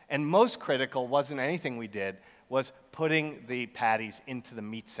 And most critical wasn't anything we did, was putting the patties into the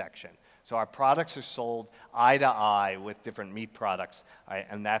meat section. So our products are sold eye to eye with different meat products, right?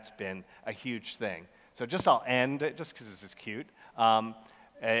 And that's been a huge thing. So I'll end, just because this is cute. I've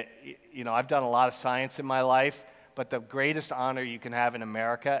done a lot of science in my life, but the greatest honor you can have in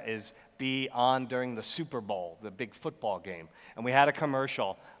America is be on during the Super Bowl, the big football game. And we had a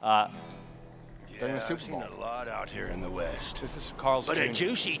commercial during the Super Bowl. I've seen a lot out here in the West. This is Carl's Jr. But a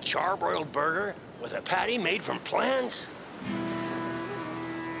juicy charbroiled burger with a patty made from plants?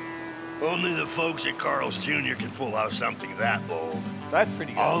 Only the folks at Carl's Jr. can pull out something that bold. That's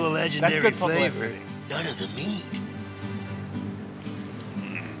pretty good. All the legendary That's good flavor, publicity. none of the meat.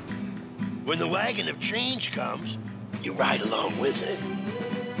 When the wagon of change comes, you ride along with it.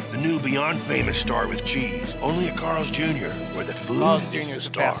 The new Beyond Famous Star with cheese, only at Carl's Jr., where the food Carl's is Jr. the is a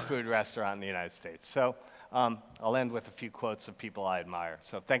star. fast food restaurant in the United States. So I'll end with a few quotes of people I admire.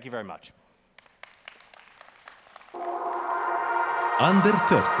 So thank you very much. Under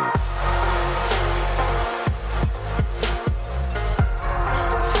 30.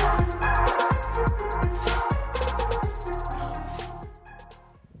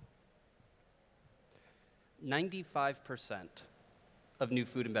 "95% of new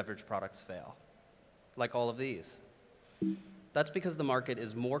food and beverage products fail, like all of these. That's because the market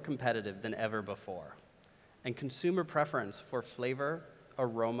is more competitive than ever before, and consumer preference for flavor,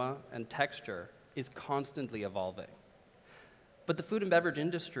 aroma, and texture is constantly evolving. But the food and beverage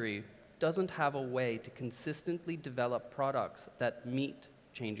industry doesn't have a way to consistently develop products that meet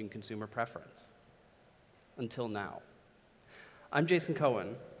changing consumer preference. Until now. I'm Jason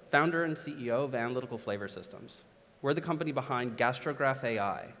Cohen, founder and CEO of Analytical Flavor Systems. We're the company behind Gastrograph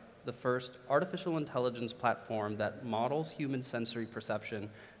AI, the first artificial intelligence platform that models human sensory perception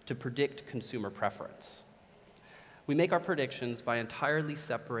to predict consumer preference. We make our predictions by entirely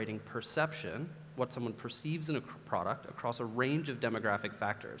separating perception, what someone perceives in a product, across a range of demographic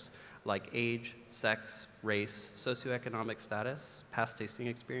factors like age, sex, race, socioeconomic status, past tasting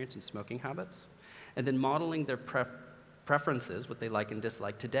experience, and smoking habits, and then modeling their preferences, what they like and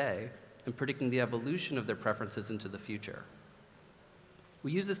dislike today, and predicting the evolution of their preferences into the future.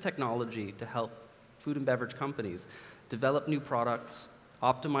 We use this technology to help food and beverage companies develop new products,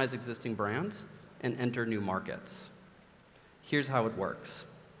 optimize existing brands, and enter new markets. Here's how it works.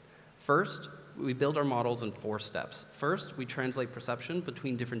 First, we build our models in 4 steps. First, we translate perception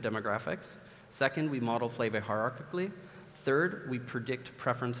between different demographics. Second, we model flavor hierarchically. Third, we predict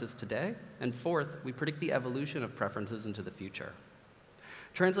preferences today. And fourth, we predict the evolution of preferences into the future.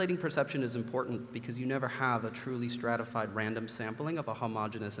 Translating perception is important because you never have a truly stratified random sampling of a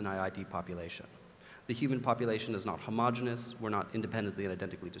homogeneous and IID population. The human population is not homogeneous. We're not independently and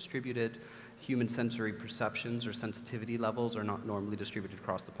identically distributed. Human sensory perceptions or sensitivity levels are not normally distributed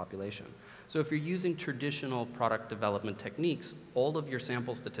across the population. So if you're using traditional product development techniques, all of your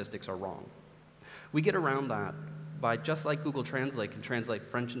sample statistics are wrong. We get around that by, just like Google Translate can translate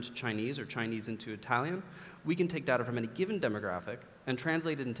French into Chinese or Chinese into Italian, we can take data from any given demographic and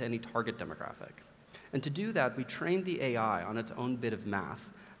translate it into any target demographic. And to do that, we train the AI on its own bit of math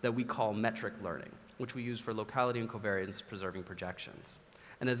that we call metric learning, which we use for locality and covariance preserving projections.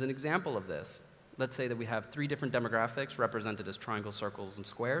 And as an example of this, let's say that we have 3 different demographics represented as triangles, circles, and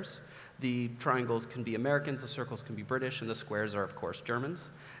squares. The triangles can be Americans, the circles can be British, and the squares are, of course, Germans.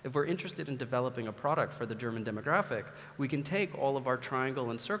 If we're interested in developing a product for the German demographic, we can take all of our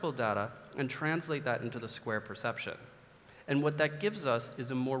triangle and circle data and translate that into the square perception. And what that gives us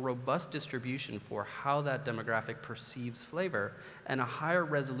is a more robust distribution for how that demographic perceives flavor and a higher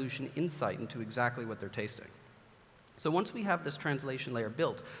resolution insight into exactly what they're tasting. So once we have this translation layer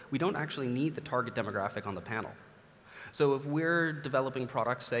built, we don't actually need the target demographic on the panel. So if we're developing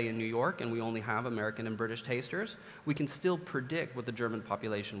products, say, in New York, and we only have American and British tasters, we can still predict what the German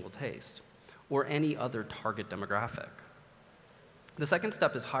population will taste, or any other target demographic. The second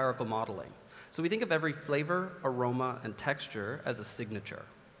step is hierarchical modeling. So we think of every flavor, aroma, and texture as a signature.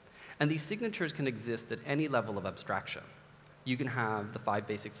 And these signatures can exist at any level of abstraction. You can have the 5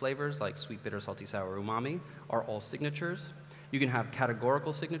 basic flavors, like sweet, bitter, salty, sour, umami, are all signatures. You can have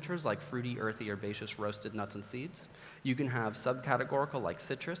categorical signatures, like fruity, earthy, herbaceous, roasted nuts and seeds. You can have subcategorical, like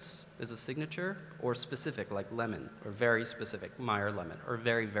citrus is a signature, or specific, like lemon, or very specific, Meyer lemon, or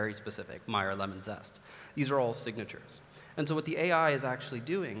very, very specific, Meyer lemon zest. These are all signatures. And so what the AI is actually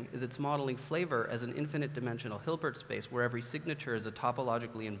doing is it's modeling flavor as an infinite dimensional Hilbert space where every signature is a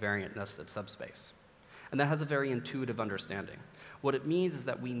topologically invariant nested subspace. And that has a very intuitive understanding. What it means is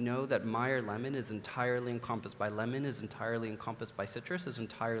that we know that Meyer lemon is entirely encompassed by lemon, is entirely encompassed by citrus, is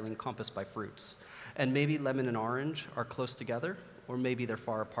entirely encompassed by fruits. And maybe lemon and orange are close together, or maybe they're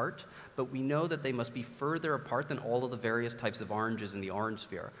far apart, but we know that they must be further apart than all of the various types of oranges in the orange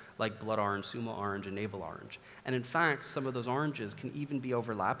sphere, like blood orange, sumo orange, and navel orange. And in fact, some of those oranges can even be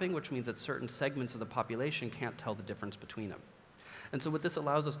overlapping, which means that certain segments of the population can't tell the difference between them. And so what this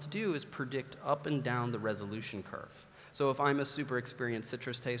allows us to do is predict up and down the resolution curve. So if I'm a super experienced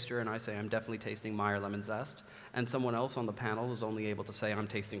citrus taster and I say I'm definitely tasting Meyer lemon zest, and someone else on the panel is only able to say I'm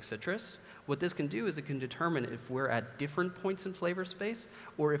tasting citrus, what this can do is it can determine if we're at different points in flavor space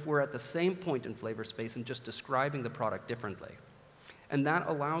or if we're at the same point in flavor space and just describing the product differently. And that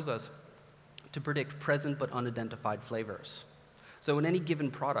allows us to predict present but unidentified flavors. So in any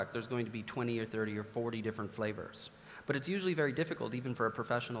given product, there's going to be 20 or 30 or 40 different flavors. But it's usually very difficult, even for a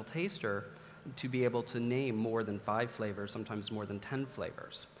professional taster, to be able to name more than 5 flavors, sometimes more than 10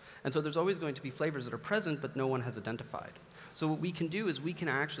 flavors. And so there's always going to be flavors that are present, but no one has identified. So what we can do is we can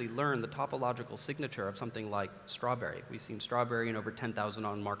actually learn the topological signature of something like strawberry. We've seen strawberry in over 10,000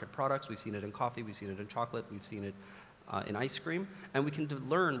 on-market products. We've seen it in coffee. We've seen it in chocolate. We've seen it in ice cream. And we can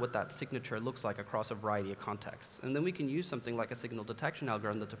learn what that signature looks like across a variety of contexts. And then we can use something like a signal detection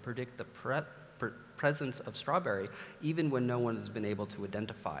algorithm to predict the presence of strawberry, even when no one has been able to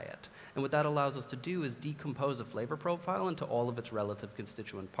identify it. And what that allows us to do is decompose a flavor profile into all of its relative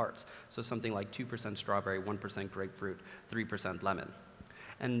constituent parts. So something like 2% strawberry, 1% grapefruit, 3% lemon.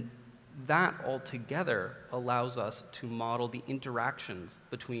 And that altogether allows us to model the interactions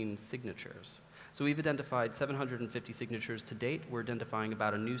between signatures. So we've identified 750 signatures to date. We're identifying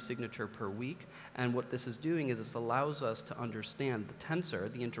about a new signature per week. And what this is doing is it allows us to understand the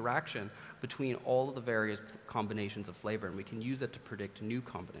tensor, the interaction between all of the various combinations of flavor. And we can use it to predict a new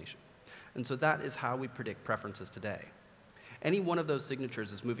combination. And so that is how we predict preferences today. Any one of those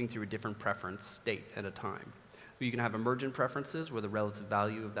signatures is moving through a different preference state at a time. You can have emergent preferences where the relative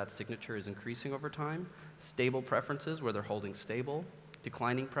value of that signature is increasing over time, stable preferences where they're holding stable,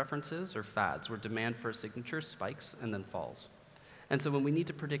 declining preferences or fads, where demand for a signature spikes and then falls. And so when we need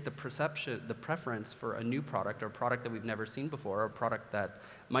to predict the preference for a new product or a product that we've never seen before, or a product that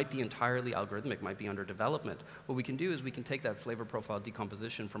might be entirely algorithmic, might be under development, what we can do is we can take that flavor profile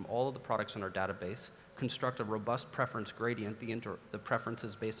decomposition from all of the products in our database, construct a robust preference gradient, the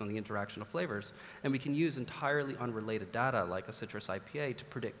preferences based on the interaction of flavors, and we can use entirely unrelated data like a citrus IPA to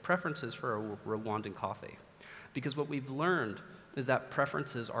predict preferences for a Rwandan coffee. Because what we've learned is that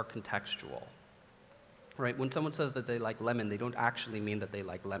preferences are contextual. Right? When someone says that they like lemon, they don't actually mean that they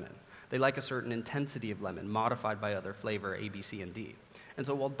like lemon. They like a certain intensity of lemon, modified by other flavor A, B, C, and D. And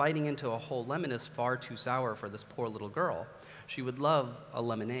so while biting into a whole lemon is far too sour for this poor little girl, she would love a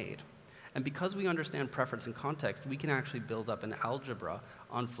lemonade. And because we understand preference and context, we can actually build up an algebra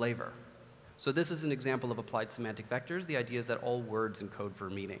on flavor. So this is an example of applied semantic vectors. The idea is that all words encode for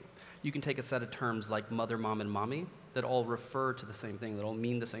meaning. You can take a set of terms like mother, mom, and mommy that all refer to the same thing, that all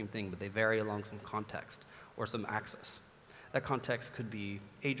mean the same thing, but they vary along some context or some axis. That context could be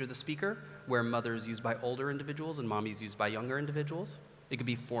age of the speaker, where mother is used by older individuals and mommy is used by younger individuals. It could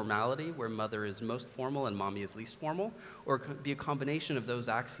be formality, where mother is most formal and mommy is least formal, or it could be a combination of those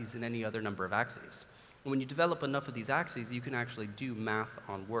axes and any other number of axes. And when you develop enough of these axes, you can actually do math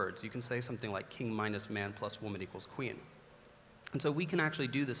on words. You can say something like king minus man plus woman equals queen. And so we can actually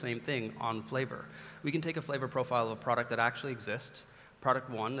do the same thing on flavor. We can take a flavor profile of a product that actually exists, product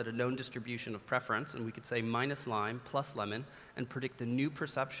one at a known distribution of preference, and we could say minus lime plus lemon, and predict the new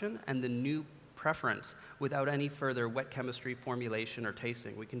perception and the new preference without any further wet chemistry, formulation, or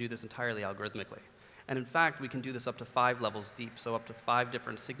tasting. We can do this entirely algorithmically. And in fact, we can do this up to 5 levels deep, so up to 5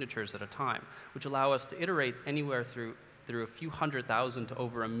 different signatures at a time, which allow us to iterate anywhere through a few 100,000 to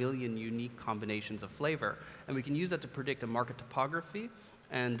over 1 million unique combinations of flavor. And we can use that to predict a market topography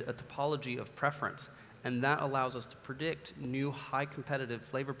and a topology of preference. And that allows us to predict new high competitive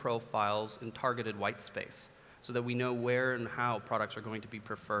flavor profiles in targeted white space, so that we know where and how products are going to be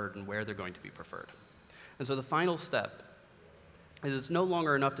preferred and where they're going to be preferred. And so the final step is it's no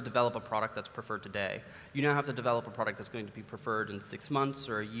longer enough to develop a product that's preferred today. You now have to develop a product that's going to be preferred in 6 months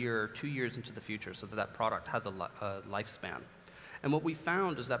or a year or 2 years into the future, so that that product has a lifespan. And what we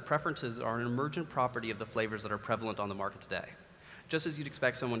found is that preferences are an emergent property of the flavors that are prevalent on the market today. Just as you'd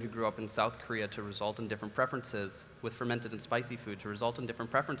expect someone who grew up in South Korea to result in different preferences with fermented and spicy food to result in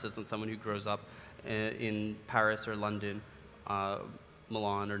different preferences than someone who grows up in Paris or London,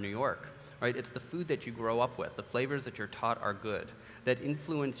 Milan or New York. Right? It's the food that you grow up with, the flavors that you're taught are good, that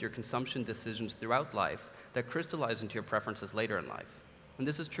influence your consumption decisions throughout life, that crystallize into your preferences later in life. And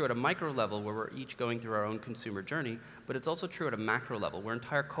this is true at a micro level where we're each going through our own consumer journey, but it's also true at a macro level where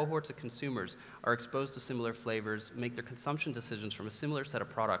entire cohorts of consumers are exposed to similar flavors, make their consumption decisions from a similar set of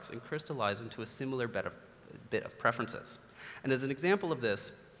products, and crystallize into a similar bit of preferences. And as an example of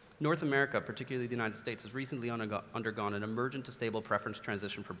this, North America, particularly the United States, has recently undergone an emergent to stable preference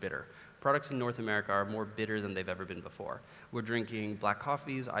transition for bitter. Products in North America are more bitter than they've ever been before. We're drinking black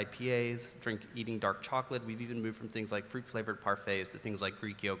coffees, IPAs, eating dark chocolate. We've even moved from things like fruit-flavored parfaits to things like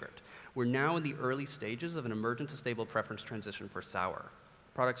Greek yogurt. We're now in the early stages of an emergent to stable preference transition for sour.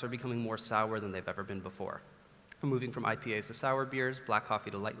 Products are becoming more sour than they've ever been before. We're moving from IPAs to sour beers, black coffee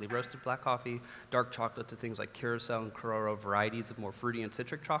to lightly roasted black coffee, dark chocolate to things like Curacao and Caroro varieties of more fruity and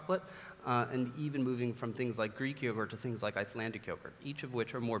citric chocolate, and even moving from things like Greek yogurt to things like Icelandic yogurt, each of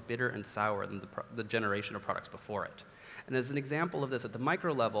which are more bitter and sour than the generation of products before it. And as an example of this at the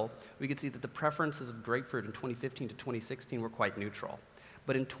micro level, we could see that the preferences of grapefruit in 2015 to 2016 were quite neutral.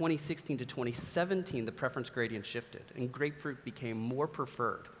 But in 2016 to 2017, the preference gradient shifted, and grapefruit became more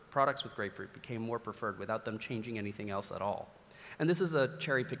preferred. Products with grapefruit became more preferred without them changing anything else at all. And this is a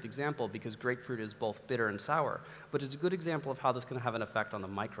cherry-picked example because grapefruit is both bitter and sour, but it's a good example of how this can have an effect on the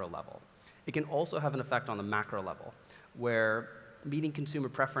micro level. It can also have an effect on the macro level, where meeting consumer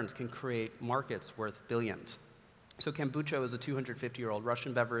preference can create markets worth billions. So kombucha is a 250-year-old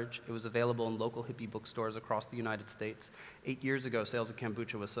Russian beverage. It was available in local hippie bookstores across the United States. 8 years ago, sales of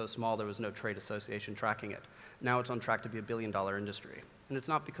kombucha was so small there was no trade association tracking it. Now it's on track to be a billion-dollar industry. And it's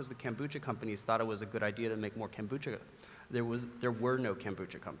not because the kombucha companies thought it was a good idea to make more kombucha. There were no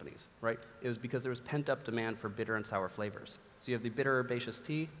kombucha companies, right? It was because there was pent-up demand for bitter and sour flavors. So you have the bitter herbaceous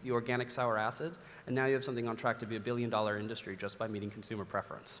tea, the organic sour acid, and now you have something on track to be a billion-dollar industry just by meeting consumer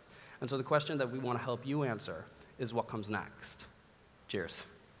preference. And so the question that we want to help you answer is what comes next. Cheers.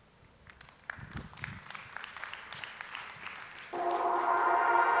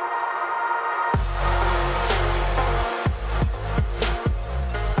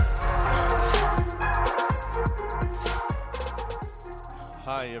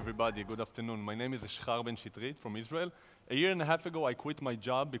 Hi everybody, good afternoon. My name is Eshchar Ben Shitrit from Israel. A year and a half ago I quit my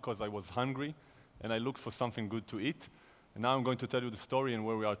job because I was hungry and I looked for something good to eat. And now I'm going to tell you the story and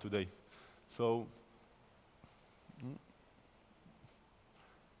where we are today. So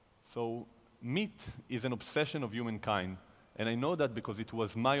meat is an obsession of humankind, and I know that because it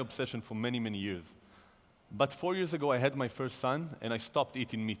was my obsession for many, many years. But 4 years ago I had my first son and I stopped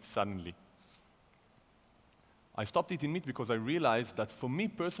eating meat suddenly. I stopped eating meat because I realized that for me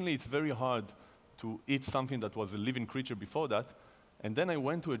personally it's very hard to eat something that was a living creature before that, And then I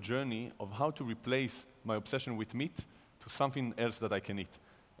went to a journey of how to replace my obsession with meat to something else that I can eat.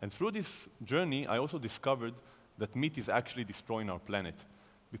 And through this journey, I also discovered that meat is actually destroying our planet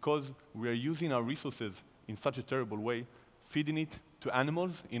because we are using our resources in such a terrible way, feeding it to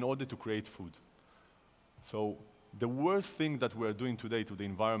animals in order to create food. So the worst thing that we're doing today to the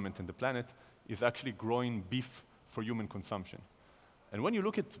environment and the planet is actually growing beef for human consumption. And when you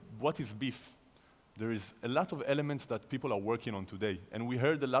look at what is beef, there is a lot of elements that people are working on today. And we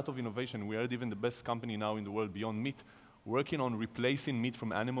heard a lot of innovation. We heard even the best company now in the world, Beyond Meat, working on replacing meat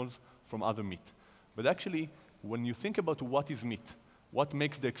from animals from other meat. But actually, when you think about what is meat, what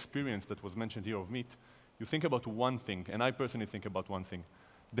makes the experience that was mentioned here of meat, you think about one thing, and I personally think about one thing.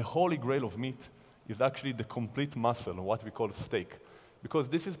 The holy grail of meat is actually the complete muscle, or what we call steak. Because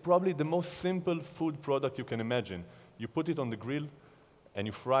this is probably the most simple food product you can imagine. You put it on the grill, and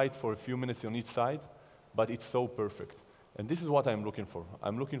you fry it for a few minutes on each side, but it's so perfect. And this is what I'm looking for.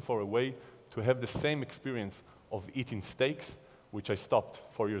 I'm looking for a way to have the same experience of eating steaks, which I stopped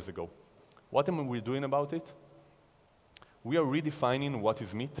 4 years ago. What am we doing about it? We are redefining what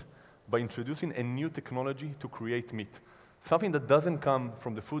is meat by introducing a new technology to create meat, something that doesn't come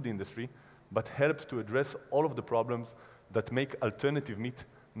from the food industry, but helps to address all of the problems that make alternative meat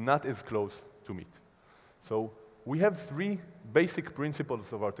not as close to meat. So we have 3 basic principles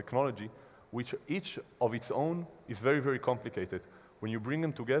of our technology, which each of its own is very, very complicated. When you bring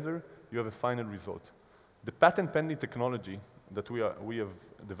them together, you have a final result. The patent-pending technology that we have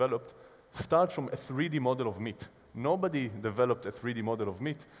developed starts from a 3D model of meat. Nobody developed a 3D model of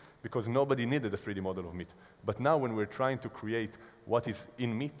meat because nobody needed a 3D model of meat. But now when we're trying to create what is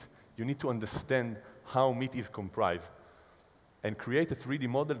in meat, you need to understand how meat is comprised and create a 3D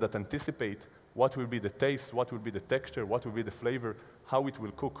model that anticipates what will be the taste, what will be the texture, what will be the flavor, how it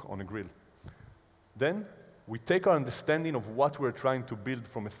will cook on a grill. Then we take our understanding of what we're trying to build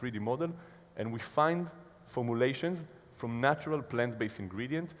from a 3D model, and we find formulations from natural plant-based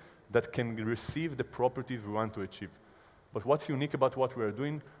ingredients that can receive the properties we want to achieve. But what's unique about what we are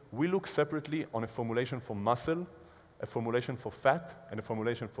doing, we look separately on a formulation for muscle, a formulation for fat, and a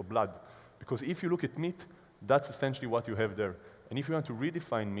formulation for blood. Because if you look at meat, that's essentially what you have there. And if you want to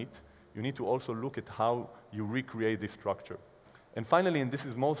redefine meat, you need to also look at how you recreate this structure. And finally, and this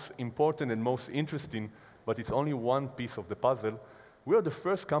is most important and most interesting, but it's only one piece of the puzzle, we are the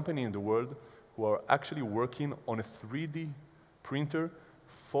first company in the world who are actually working on a 3D printer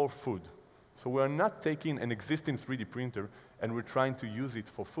for food. So we are not taking an existing 3D printer and we're trying to use it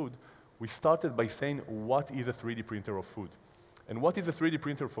for food. We started by saying, what is a 3D printer of food? And what is a 3D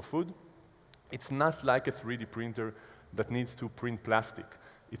printer for food? It's not like a 3D printer that needs to print plastic.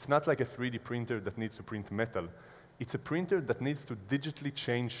 It's not like a 3D printer that needs to print metal. It's a printer that needs to digitally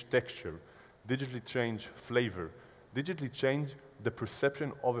change texture, digitally change flavor, digitally change the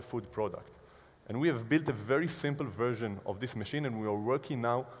perception of a food product. And we have built a very simple version of this machine, and we are working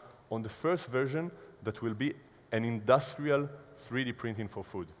now on the first version that will be an industrial 3D printing for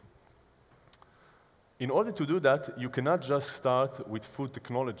food. In order to do that, you cannot just start with food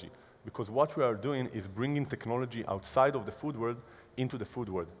technology, because what we are doing is bringing technology outside of the food world into the food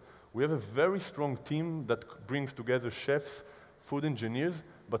world. We have a very strong team that brings together chefs, food engineers,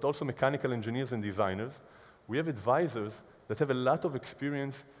 but also mechanical engineers and designers. We have advisors that have a lot of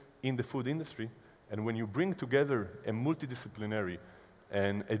experience in the food industry, and when you bring together a multidisciplinary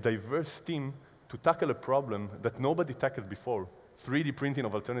and a diverse team to tackle a problem that nobody tackled before, 3D printing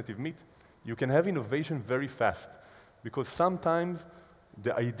of alternative meat, you can have innovation very fast, because sometimes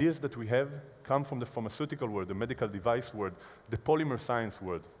the ideas that we have come from the pharmaceutical world, the medical device world, the polymer science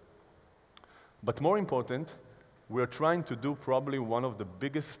world. But more important, we are trying to do probably one of the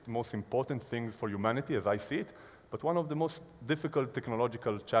biggest, most important things for humanity, as I see it, but one of the most difficult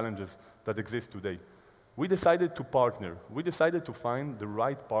technological challenges that exist today. We decided to partner. We decided to find the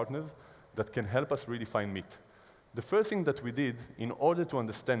right partners that can help us redefine meat. The first thing that we did, in order to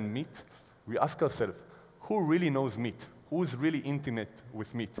understand meat, we asked ourselves, who really knows meat? Who is really intimate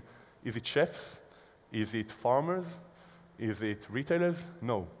with meat? Is it chefs? Is it farmers? Is it retailers?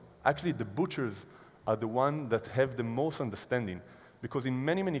 No. Actually, the butchers are the ones that have the most understanding, because in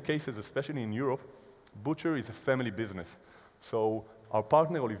many, many cases, especially in Europe, butcher is a family business. So our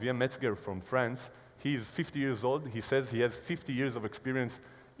partner, Olivier Metzger from France, he is 50 years old. He says he has 50 years of experience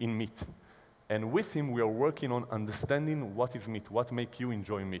in meat. And with him, we are working on understanding what is meat, what makes you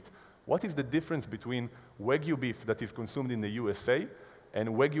enjoy meat. What is the difference between Wagyu beef that is consumed in the USA and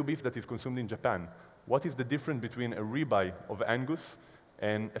Wagyu beef that is consumed in Japan? What is the difference between a ribeye of Angus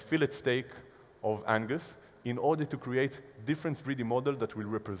and a fillet steak of Angus in order to create different 3D models that will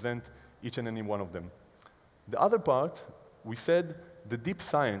represent each and any one of them? The other part, we said the deep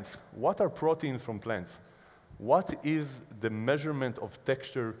science. What are proteins from plants? What is the measurement of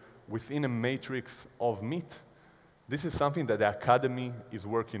texture within a matrix of meat? This is something that the academy is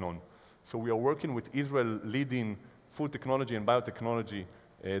working on. So we are working with Israel leading food technology and biotechnology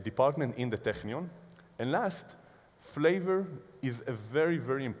department in the Technion. And last, flavor is a very,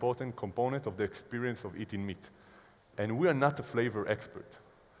 very important component of the experience of eating meat. And we are not a flavor expert.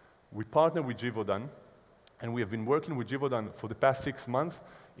 We partner with Givaudan, and we have been working with Givaudan for the past 6 months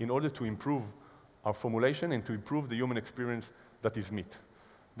in order to improve our formulation and to improve the human experience that is meat.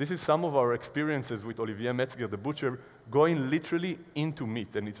 This is some of our experiences with Olivier Metzger, the butcher, going literally into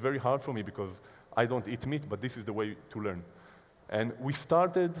meat. And it's very hard for me because I don't eat meat, but this is the way to learn. And we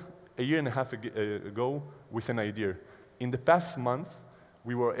started a year and a half ago with an idea. In the past month,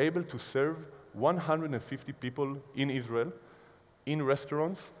 we were able to serve 150 people in Israel, in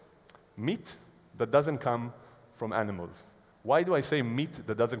restaurants, meat that doesn't come from animals. Why do I say meat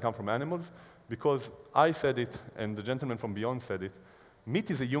that doesn't come from animals? Because I said it, and the gentleman from Beyond said it,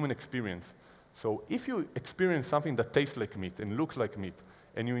 meat is a human experience. So if you experience something that tastes like meat and looks like meat,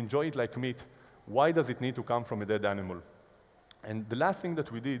 and you enjoy it like meat, why does it need to come from a dead animal? And the last thing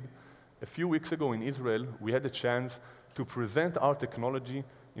that we did, a few weeks ago in Israel, we had a chance to present our technology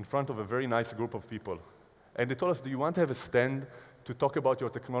in front of a very nice group of people. And they told us, do you want to have a stand to talk about your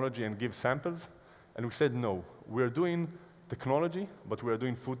technology and give samples? And we said, no, we're doing technology, but we're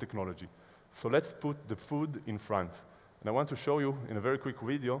doing food technology. So let's put the food in front. And I want to show you in a very quick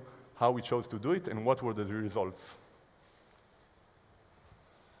video how we chose to do it and what were the results.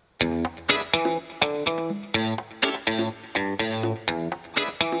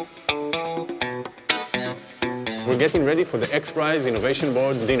 We're getting ready for the X Prize Innovation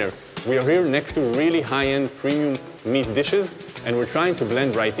Board dinner. We are here next to really high-end premium meat dishes, and we're trying to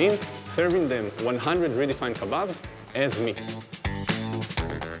blend right in, serving them 100 redefined kebabs as meat.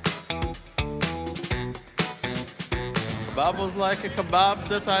 Kebab was like a kebab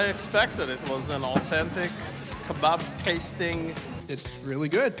that I expected. It was an authentic kebab tasting. It's really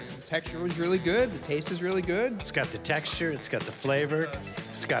good. The texture was really good. The taste is really good. It's got the texture, it's got the flavor,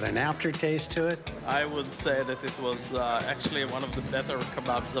 it's got an aftertaste to it. I would say that it was actually one of the better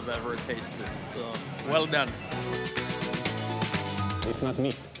kebabs I've ever tasted. So, well done. It's not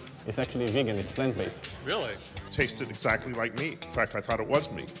meat. It's actually vegan. It's plant-based. Really? Tasted exactly like meat. In fact, I thought it was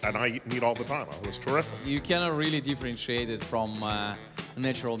meat, and I eat meat all the time. It was terrific. You cannot really differentiate it from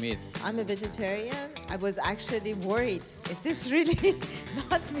natural meat. I'm a vegetarian. I was actually worried. Is this really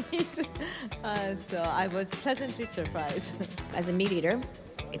not meat? So I was pleasantly surprised. As a meat eater,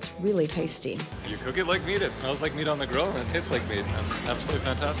 it's really tasty. You cook it like meat, it smells like meat on the grill, and it tastes like meat. That's absolutely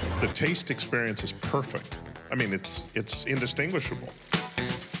fantastic. The taste experience is perfect. I mean, it's indistinguishable.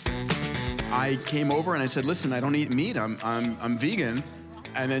 I came over and I said, listen, I don't eat meat. I'm vegan.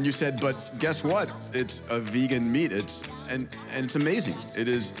 And then you said, but guess what? It's a vegan meat. And it's amazing.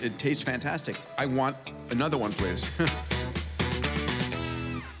 It tastes fantastic. I want another one, please.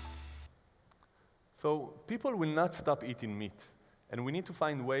 So people will not stop eating meat. And we need to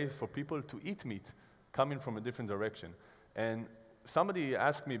find ways for people to eat meat coming from a different direction. And somebody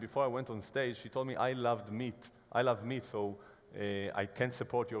asked me before I went on stage, she told me, I loved meat. I love meat, so I can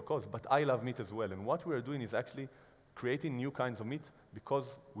support your cause. But I love meat as well. And what we are doing is actually creating new kinds of meat because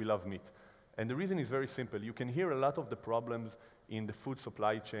we love meat. And the reason is very simple. You can hear a lot of the problems in the food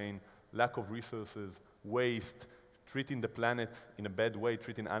supply chain, lack of resources, waste, treating the planet in a bad way,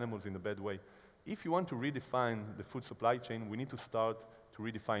 treating animals in a bad way. If you want to redefine the food supply chain, we need to start to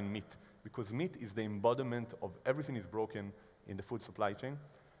redefine meat, because meat is the embodiment of everything is broken in the food supply chain,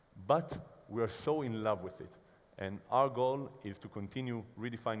 but we are so in love with it. And our goal is to continue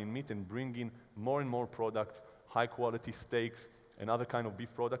redefining meat and bringing more and more products, high-quality steaks and other kind of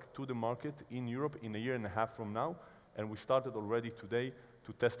beef products to the market in Europe in a year and a half from now. And we started already today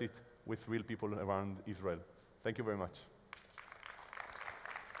to test it with real people around Israel. Thank you very much.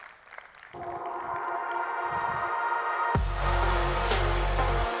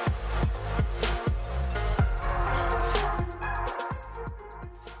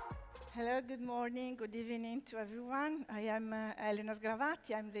 Hello, good morning, good evening to everyone. I am Elena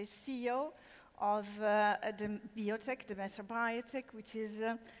Sgravati. I'm the CEO of the FoodTech, the Meta Biotech, which is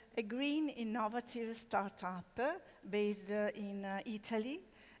a green, innovative startup based in Italy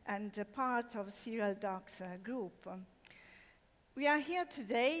and part of Cereal Docs Group. We are here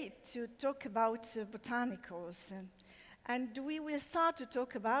today to talk about botanicals, and we will start to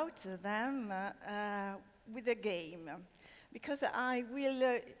talk about them with a game, because I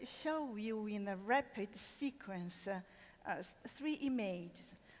will show you in a rapid sequence 3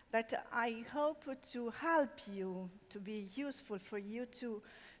 images. that I hope to help you, to be useful for you to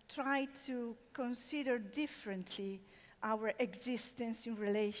try to consider differently our existence in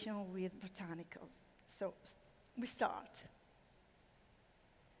relation with botanical. So we start.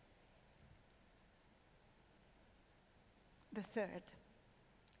 The third.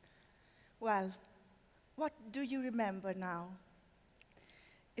 Well, what do you remember now?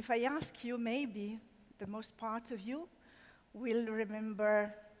 If I ask you, maybe the most part of you will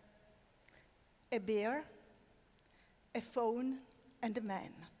remember a bear, a phone, and a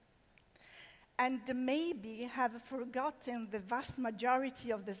man. And maybe have forgotten the vast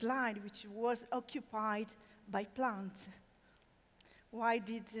majority of the slide, which was occupied by plants. Why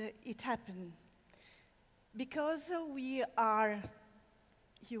did it happen? Because we are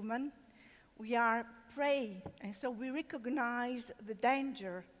human, we are prey, and so we recognize the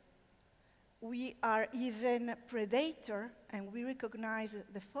danger. We are even predator, and we recognize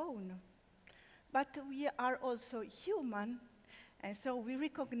the fauna. But we are also human, and so we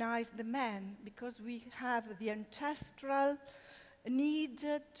recognize the man because we have the ancestral need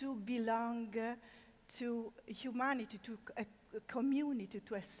to belong to humanity, to a community,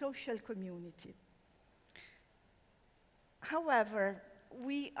 to a social community. However,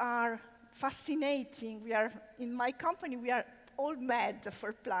 we are fascinating. We are, in my company, we are all mad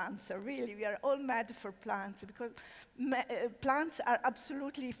for plants, really. We are all mad for plants because plants are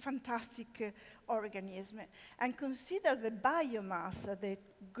absolutely fantastic organisms. And consider the biomass, the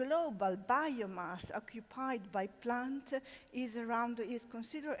global biomass occupied by plants is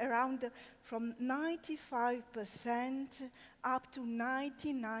considered around from 95% up to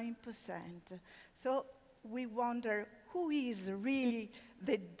 99%. So we wonder, who is really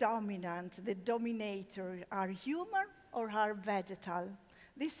the dominant, the dominator? Are human or are vegetal?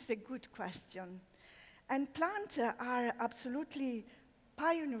 This is a good question. And plants are absolutely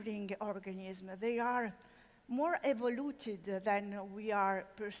pioneering organisms. They are more evoluted than we are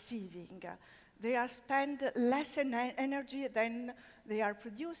perceiving. They are spend less energy than they are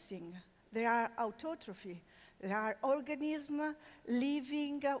producing. They are autotrophy. They are organisms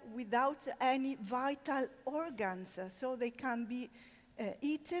living without any vital organs, so they can be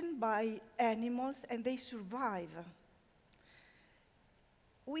eaten by animals and they survive.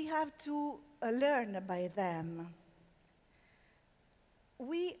 We have to learn by them.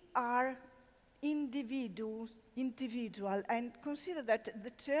 We are individual, and consider that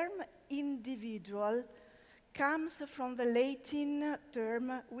the term individual comes from the Latin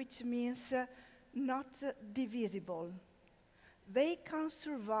term which means not divisible. They can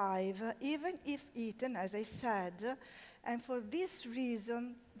survive even if eaten, as I said, and for this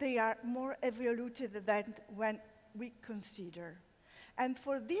reason they are more evoluted than when we consider. And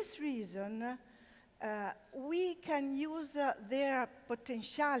for this reason, we can use their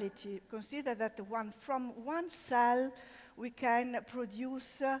potentiality. Consider that from one cell we can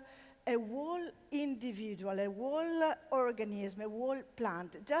produce a whole individual, a whole organism, a whole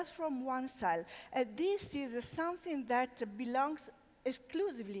plant, just from one cell. And this is something that belongs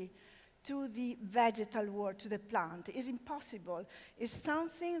exclusively to the vegetal world, to the plant. It's impossible. It's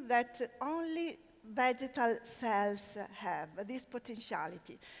something that only vegetal cells have. This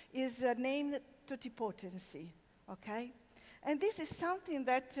potentiality is named totipotency, okay? And this is something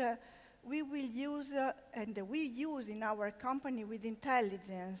that we will use, and we use in our company with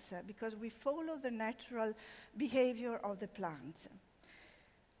intelligence, because we follow the natural behavior of the plants.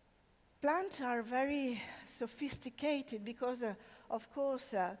 Plants are very sophisticated because, of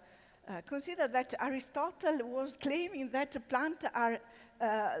course, consider that Aristotle was claiming that plants are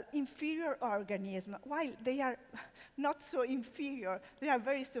inferior organisms, while they are not so inferior. They are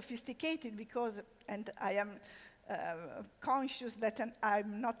very sophisticated because, and I am conscious that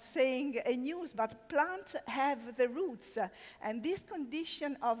I'm not saying a news, but plants have the roots, and this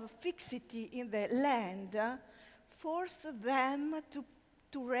condition of fixity in the land forces them to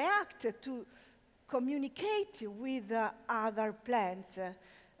react, to communicate with other plants.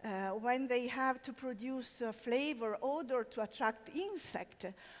 When they have to produce flavor, odor to attract insects,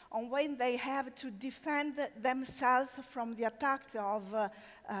 or when they have to defend themselves from the attacks of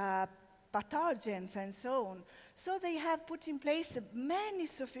pathogens and so on. So they have put in place many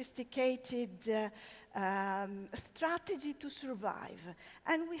sophisticated strategies to survive,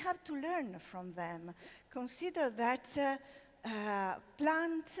 and we have to learn from them. Consider that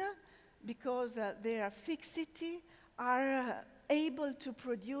plants, because their fixity, are able to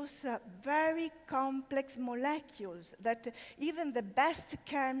produce very complex molecules that even the best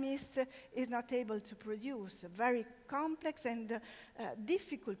chemist is not able to produce. Very complex and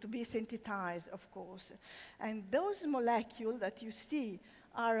difficult to be synthesized, of course. And those molecules that you see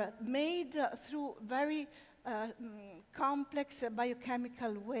are made through very complex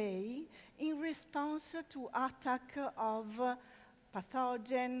biochemical way in response to attack of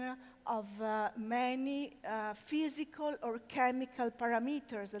pathogen, of many physical or chemical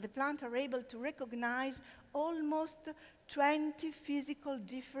parameters that the plant are able to recognize almost 20 physical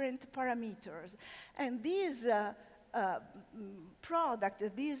different parameters. And these products,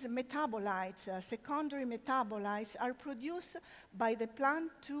 these metabolites, secondary metabolites, are produced by the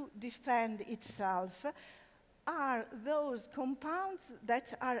plant to defend itself, are those compounds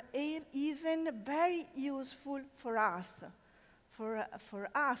that are even very useful for us. For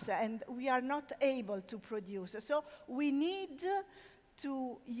us, and we are not able to produce. So we need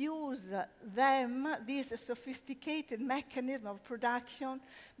to use them, this sophisticated mechanism of production,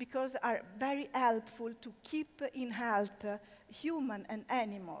 because are very helpful to keep in health human and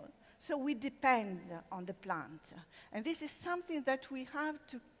animal. So we depend on the plant. And this is something that we have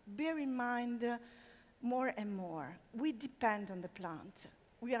to bear in mind more and more. We depend on the plant.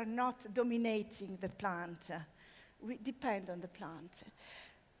 We are not dominating the plant. We depend on the plant.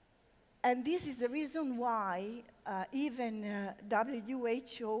 And this is the reason why even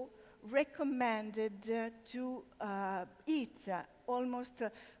WHO recommended to eat almost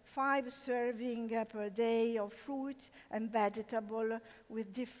 5 servings per day of fruit and vegetable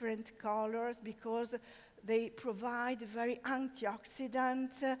with different colors, because they provide very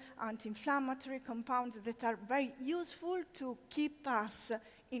antioxidant, anti-inflammatory compounds that are very useful to keep us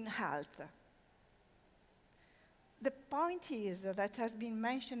in health. The point is that has been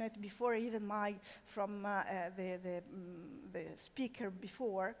mentioned before, even from the speaker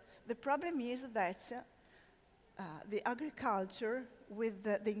before. The problem is that the agriculture, with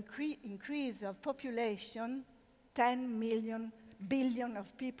the increase of population, 10 billion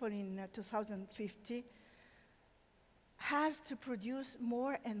of people in 2050, has to produce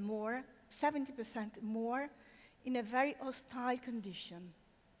more and more, 70% more, in a very hostile condition.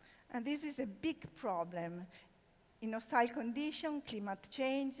 And this is a big problem. In hostile condition, climate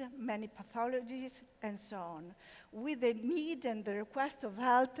change, many pathologies, and so on, with the need and the request of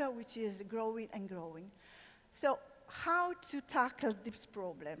health, which is growing and growing. So how to tackle this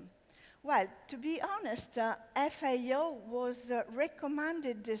problem? Well, to be honest, FAO was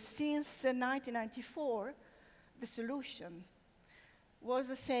recommended since 1994. The solution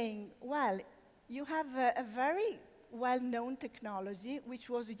was saying, well, you have a very well-known technology, which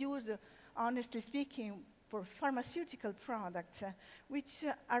was used, honestly speaking, for pharmaceutical products, which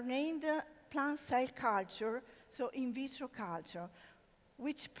are named plant cell culture, so in vitro culture,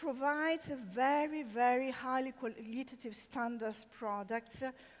 which provides very, very highly qualitative standards products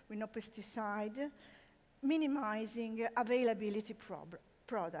with no pesticide, minimizing availability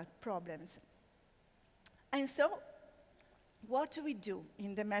problems. And so, what do we do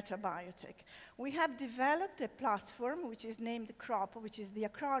in the Metabiotech? We have developed a platform which is named CROP, which is the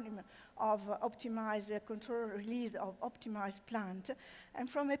acronym of Optimized Control Release of Optimized Plant. And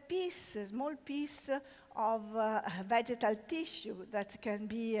from a small piece of vegetal tissue that can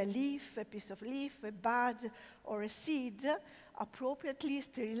be a leaf, a piece of leaf, a bud, or a seed, appropriately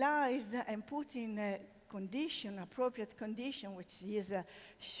sterilized and put in a appropriate condition, which is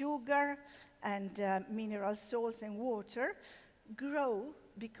sugar and mineral salts and water, grow,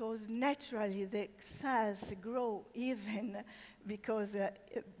 because naturally the cells grow even because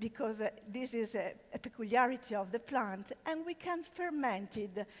this is a peculiarity of the plant, and we can ferment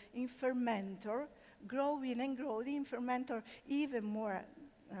it in fermenter, growing and growing in fermenter even more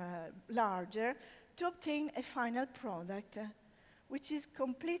larger, to obtain a final product which is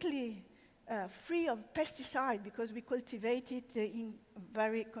completely free of pesticide, because we cultivate it in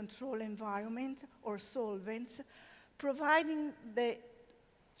very controlled environment or solvents, providing the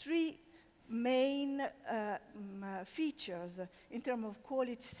 3 main features in terms of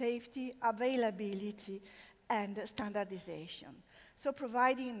quality, safety, availability, and standardization. So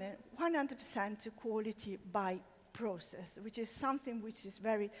providing 100% quality by process, which is something which is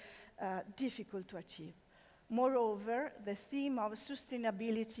very difficult to achieve. Moreover, the theme of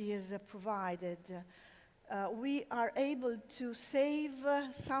sustainability is provided. We are able to save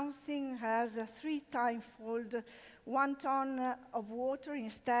something as 3 times-fold 1 ton of water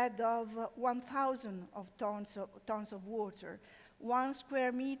instead of 1,000 tons of water, 1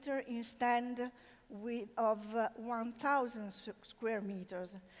 square meter instead of 1,000 square meters,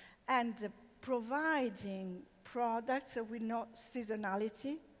 and providing products with no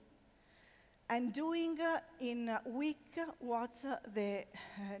seasonality, and doing in a week what the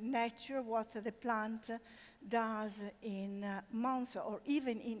nature, what the plant does in months or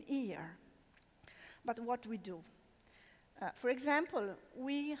even in year. But what we do? For example,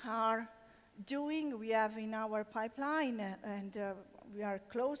 we have in our pipeline, and we are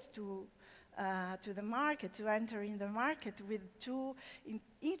close to the market, to enter in the market with two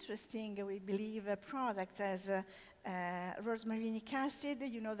interesting, we believe, products as rosmarinic acid.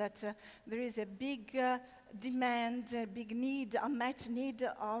 You know that there is a big demand, a big need, unmet need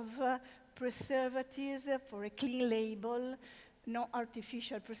of preservatives for a clean label, no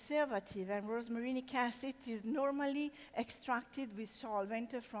artificial preservative. And rosmarinic acid is normally extracted with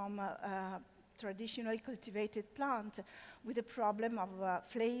solvent from traditionally cultivated plant, with the problem of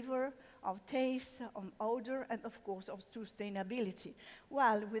flavor, of taste, of odor, and of course of sustainability.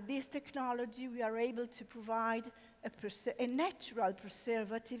 Well, with this technology, we are able to provide a natural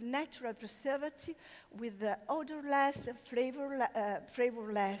preservative with odorless,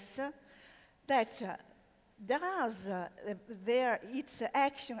 flavorless, that does its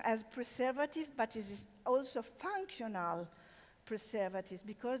action as preservative, but is also functional preservative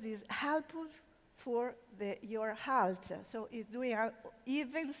because it's helpful for your health. So it's doing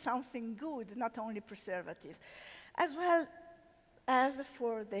even something good, not only preservative. As well as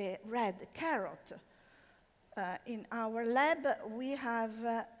for the red carrot. In our lab, we have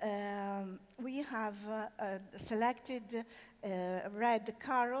selected red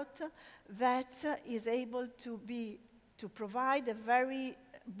carrot that is able to provide a very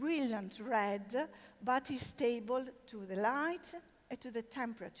brilliant red, but is stable to the light and to the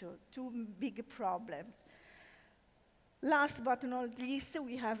temperature, two big problems. Last but not least,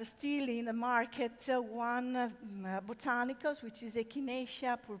 we have still in the market one botanicals, which is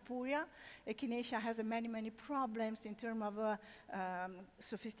Echinacea purpurea. Echinacea has many problems in terms of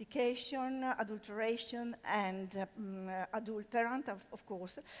sophistication, adulteration, and adulterant, of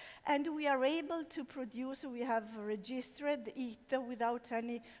course. And we are able to produce, we have registered it without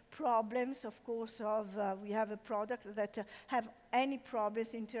any problems, of course, we have a product that have any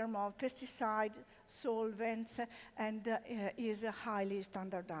problems in terms of pesticide, solvents, and is highly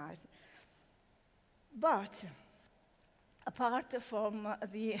standardized. But apart from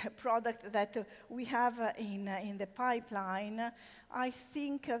the product that we have in the pipeline, I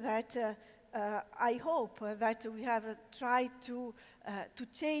think that I hope that we have tried to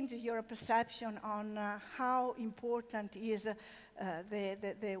change your perception on how important is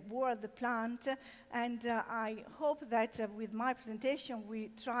the world plant, and I hope that with my presentation we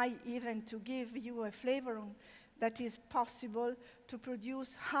try even to give you a flavor that is possible to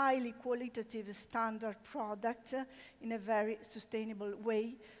produce highly qualitative standard products in a very sustainable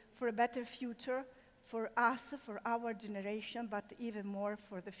way for a better future for us, for our generation, but even more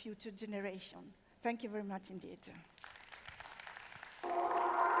for the future generation. Thank you very much indeed.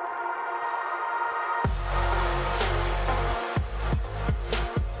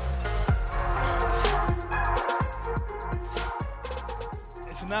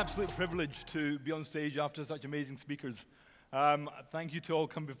 It's an absolute privilege to be on stage after such amazing speakers. Thank you to all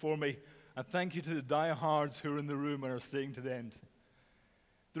come before me, and thank you to the diehards who are in the room and are staying to the end.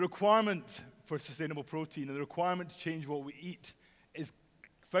 The requirement for sustainable protein and the requirement to change what we eat is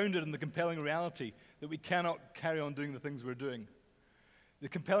founded in the compelling reality that we cannot carry on doing the things we're doing. The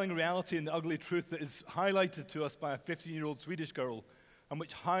compelling reality and the ugly truth that is highlighted to us by a 15-year-old Swedish girl, and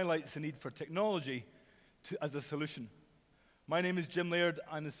which highlights the need for technology as a solution. My name is Jim Laird.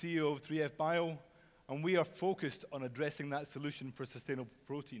 I'm the CEO of 3F Bio, and we are focused on addressing that solution for sustainable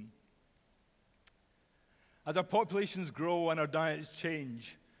protein. As our populations grow and our diets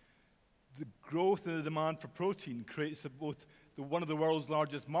change, the growth in the demand for protein creates both one of the world's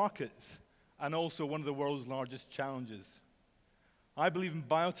largest markets and also one of the world's largest challenges. I believe in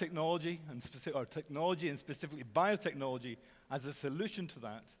biotechnology and technology, and specifically biotechnology, as a solution to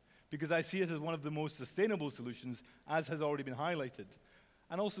that, because I see it as one of the most sustainable solutions, as has already been highlighted,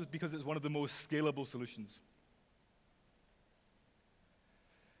 and also because it's one of the most scalable solutions.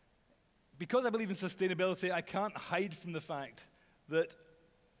 Because I believe in sustainability, I can't hide from the fact that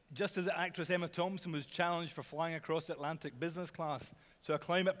just as actress Emma Thompson was challenged for flying across the Atlantic business class to a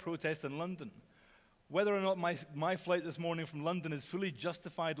climate protest in London, whether or not my flight this morning from London is fully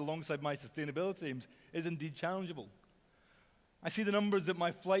justified alongside my sustainability aims is indeed challengeable. I see the numbers that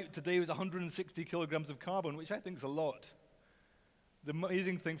my flight today was 160 kilograms of carbon, which I think is a lot. The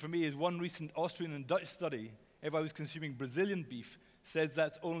amazing thing for me is one recent Austrian and Dutch study, if I was consuming Brazilian beef, says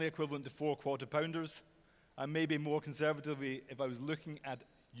that's only equivalent to 4 quarter-pounders, and maybe more conservatively, if I was looking at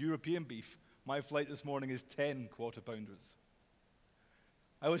European beef, my flight this morning is 10 quarter-pounders.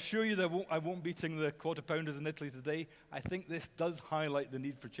 I will assure you that I won't be eating the quarter-pounders in Italy today. I think this does highlight the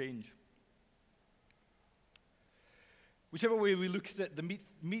need for change. Whichever way we look at it,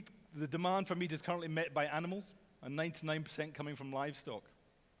 the demand for meat is currently met by animals, and 99% coming from livestock.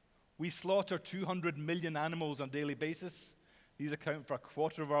 We slaughter 200 million animals on a daily basis. These account for a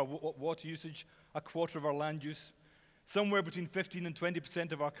quarter of our water usage, a quarter of our land use, somewhere between 15 and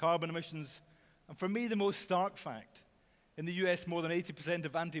 20% of our carbon emissions. And for me, the most stark fact, in the US, more than 80%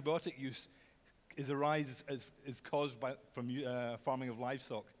 of antibiotic use is caused from farming of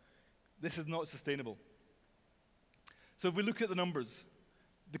livestock. This is not sustainable. So if we look at the numbers,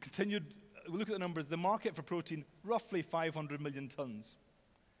 the market for protein, roughly 500 million tons.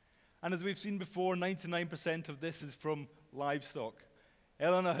 And as we've seen before, 99% of this is from livestock.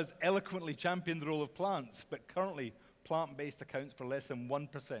 Elena has eloquently championed the role of plants, but currently plant-based accounts for less than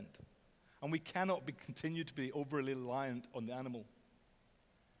 1%. And we cannot continue to be overly reliant on the animal.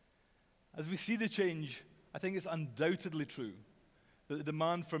 As we see the change, I think it's undoubtedly true that the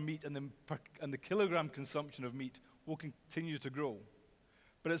demand for meat and the kilogram consumption of meat will continue to grow.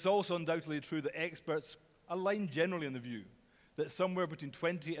 But it's also undoubtedly true that experts align generally on the view that somewhere between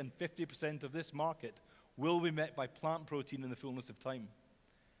 20 and 50% of this market will be met by plant protein in the fullness of time.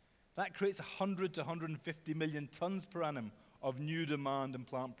 That creates 100 to 150 million tons per annum of new demand in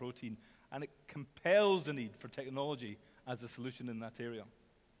plant protein, and it compels the need for technology as a solution in that area.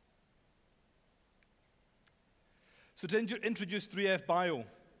 So to introduce 3F Bio,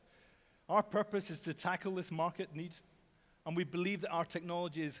 our purpose is to tackle this market need, and we believe that our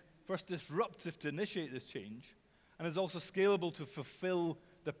technology is first disruptive to initiate this change, and is also scalable to fulfill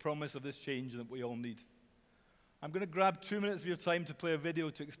the promise of this change that we all need. I'm going to grab 2 minutes of your time to play a video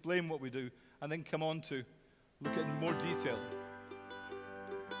to explain what we do, and then come on to look at more detail.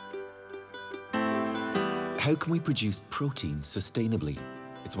 How can we produce protein sustainably?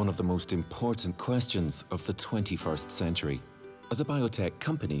 It's one of the most important questions of the 21st century. As a biotech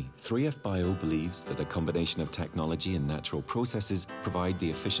company, 3F Bio believes that a combination of technology and natural processes provide the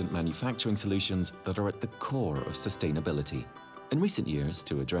efficient manufacturing solutions that are at the core of sustainability. In recent years,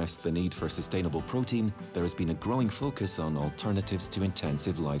 to address the need for sustainable protein, there has been a growing focus on alternatives to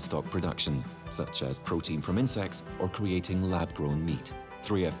intensive livestock production, such as protein from insects or creating lab-grown meat.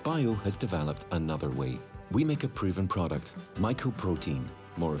 3F Bio has developed another way. We make a proven product, mycoprotein,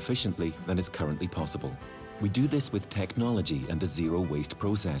 more efficiently than is currently possible. We do this with technology and a zero-waste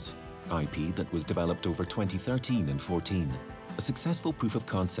process, IP that was developed over 2013 and 14. A successful proof of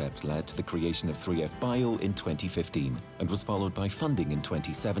concept led to the creation of 3F Bio in 2015 and was followed by funding in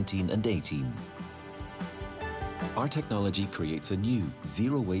 2017 and 18. Our technology creates a new,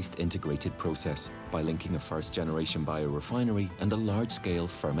 zero-waste integrated process by linking a first-generation biorefinery and a large-scale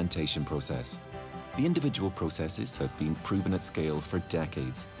fermentation process. The individual processes have been proven at scale for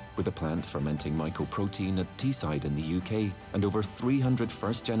decades, with a plant fermenting mycoprotein at Teesside in the UK and over 300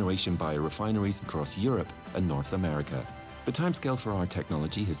 first-generation biorefineries across Europe and North America. The timescale for our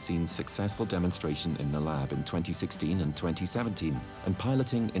technology has seen successful demonstration in the lab in 2016 and 2017 and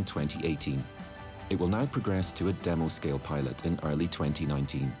piloting in 2018. It will now progress to a demo-scale pilot in early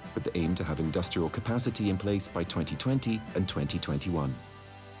 2019, with the aim to have industrial capacity in place by 2020 and 2021.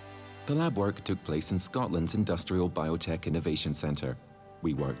 The lab work took place in Scotland's Industrial Biotech Innovation Centre.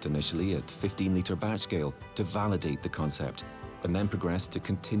 We worked initially at 15-litre batch scale to validate the concept, and then progressed to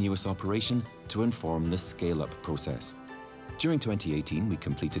continuous operation to inform the scale-up process. During 2018, we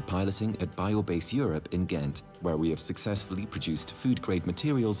completed piloting at Biobase Europe in Ghent, where we have successfully produced food-grade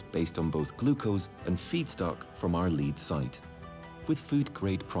materials based on both glucose and feedstock from our lead site. With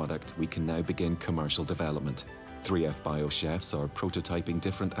food-grade product, we can now begin commercial development. 3F Bio chefs are prototyping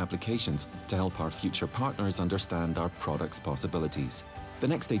different applications to help our future partners understand our product's possibilities. The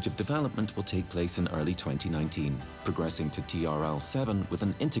next stage of development will take place in early 2019, progressing to TRL7 with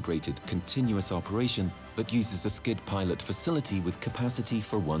an integrated continuous operation that uses a skid pilot facility with capacity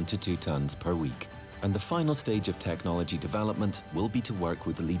for 1 to 2 tons per week. And the final stage of technology development will be to work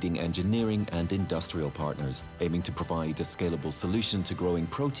with leading engineering and industrial partners, aiming to provide a scalable solution to growing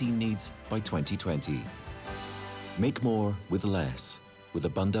protein needs by 2020. Make more with less with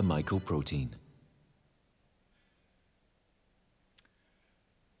Abunda mycoprotein.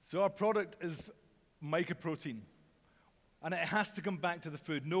 So our product is mycoprotein, and it has to come back to the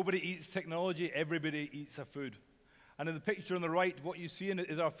food. Nobody eats technology, everybody eats a food. And in the picture on the right, what you see in it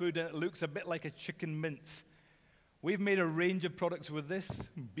is our food, and it looks a bit like a chicken mince. We've made a range of products with this,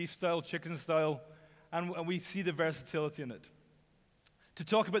 beef style, chicken style, and we see the versatility in it. To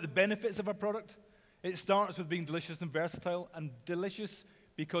talk about the benefits of our product, it starts with being delicious and versatile, and delicious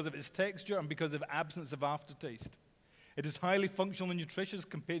because of its texture and because of absence of aftertaste. It is highly functional and nutritious,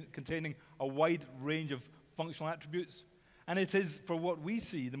 containing a wide range of functional attributes, and it is, for what we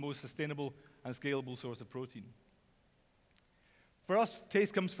see, the most sustainable and scalable source of protein. For us,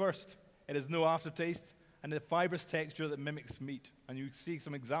 taste comes first. It has no aftertaste, and a fibrous texture that mimics meat. And you see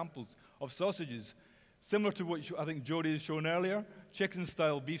some examples of sausages, similar to what I think Jody has shown earlier, chicken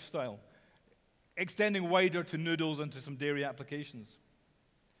style, beef style, extending wider to noodles and to some dairy applications.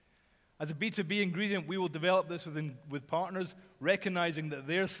 As a B2B ingredient, we will develop this with partners, recognizing that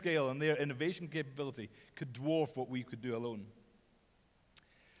their scale and their innovation capability could dwarf what we could do alone.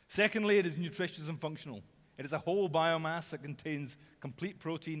 Secondly, it is nutritious and functional. It is a whole biomass that contains complete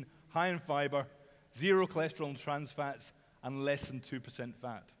protein, high in fiber, zero cholesterol and trans fats, and less than 2%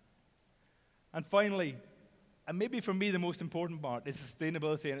 fat. And finally, and maybe for me the most important part, is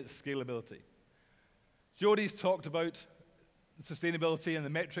sustainability and its scalability. Jody's talked about sustainability and the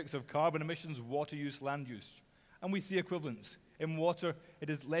metrics of carbon emissions, water use, land use. And we see equivalents. In water, it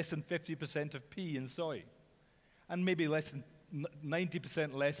is less than 50% of pea in soy, and maybe less than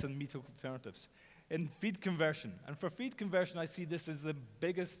 90% less than meat alternatives. In feed conversion, and for feed conversion, I see this as the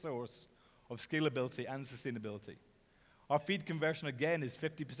biggest source of scalability and sustainability. Our feed conversion, again, is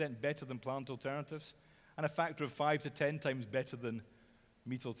 50% better than plant alternatives, and a factor of 5 to 10 times better than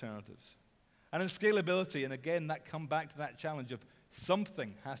meat alternatives. And in scalability, and again, that come back to that challenge of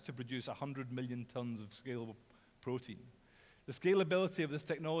something has to produce 100 million tons of scalable protein. The scalability of this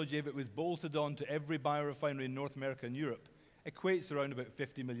technology, if it was bolted on to every biorefinery in North America and Europe, equates to around about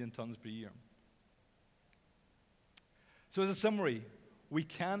 50 million tons per year. So as a summary, we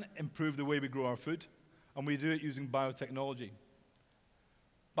can improve the way we grow our food, and we do it using biotechnology.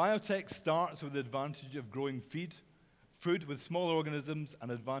 Biotech starts with the advantage of growing food with small organisms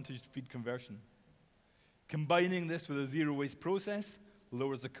and advantaged feed conversion. Combining this with a zero-waste process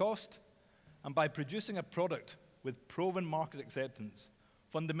lowers the cost, and by producing a product with proven market acceptance,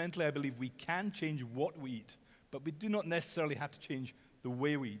 fundamentally I believe we can change what we eat, but we do not necessarily have to change the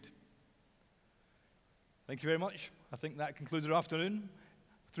way we eat. Thank you very much. I think that concludes our afternoon.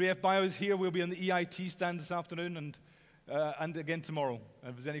 3F Bio is here. We'll be on the EIT stand this afternoon and again tomorrow. And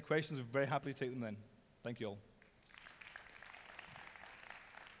if there's any questions, we're very happy to take them then. Thank you all.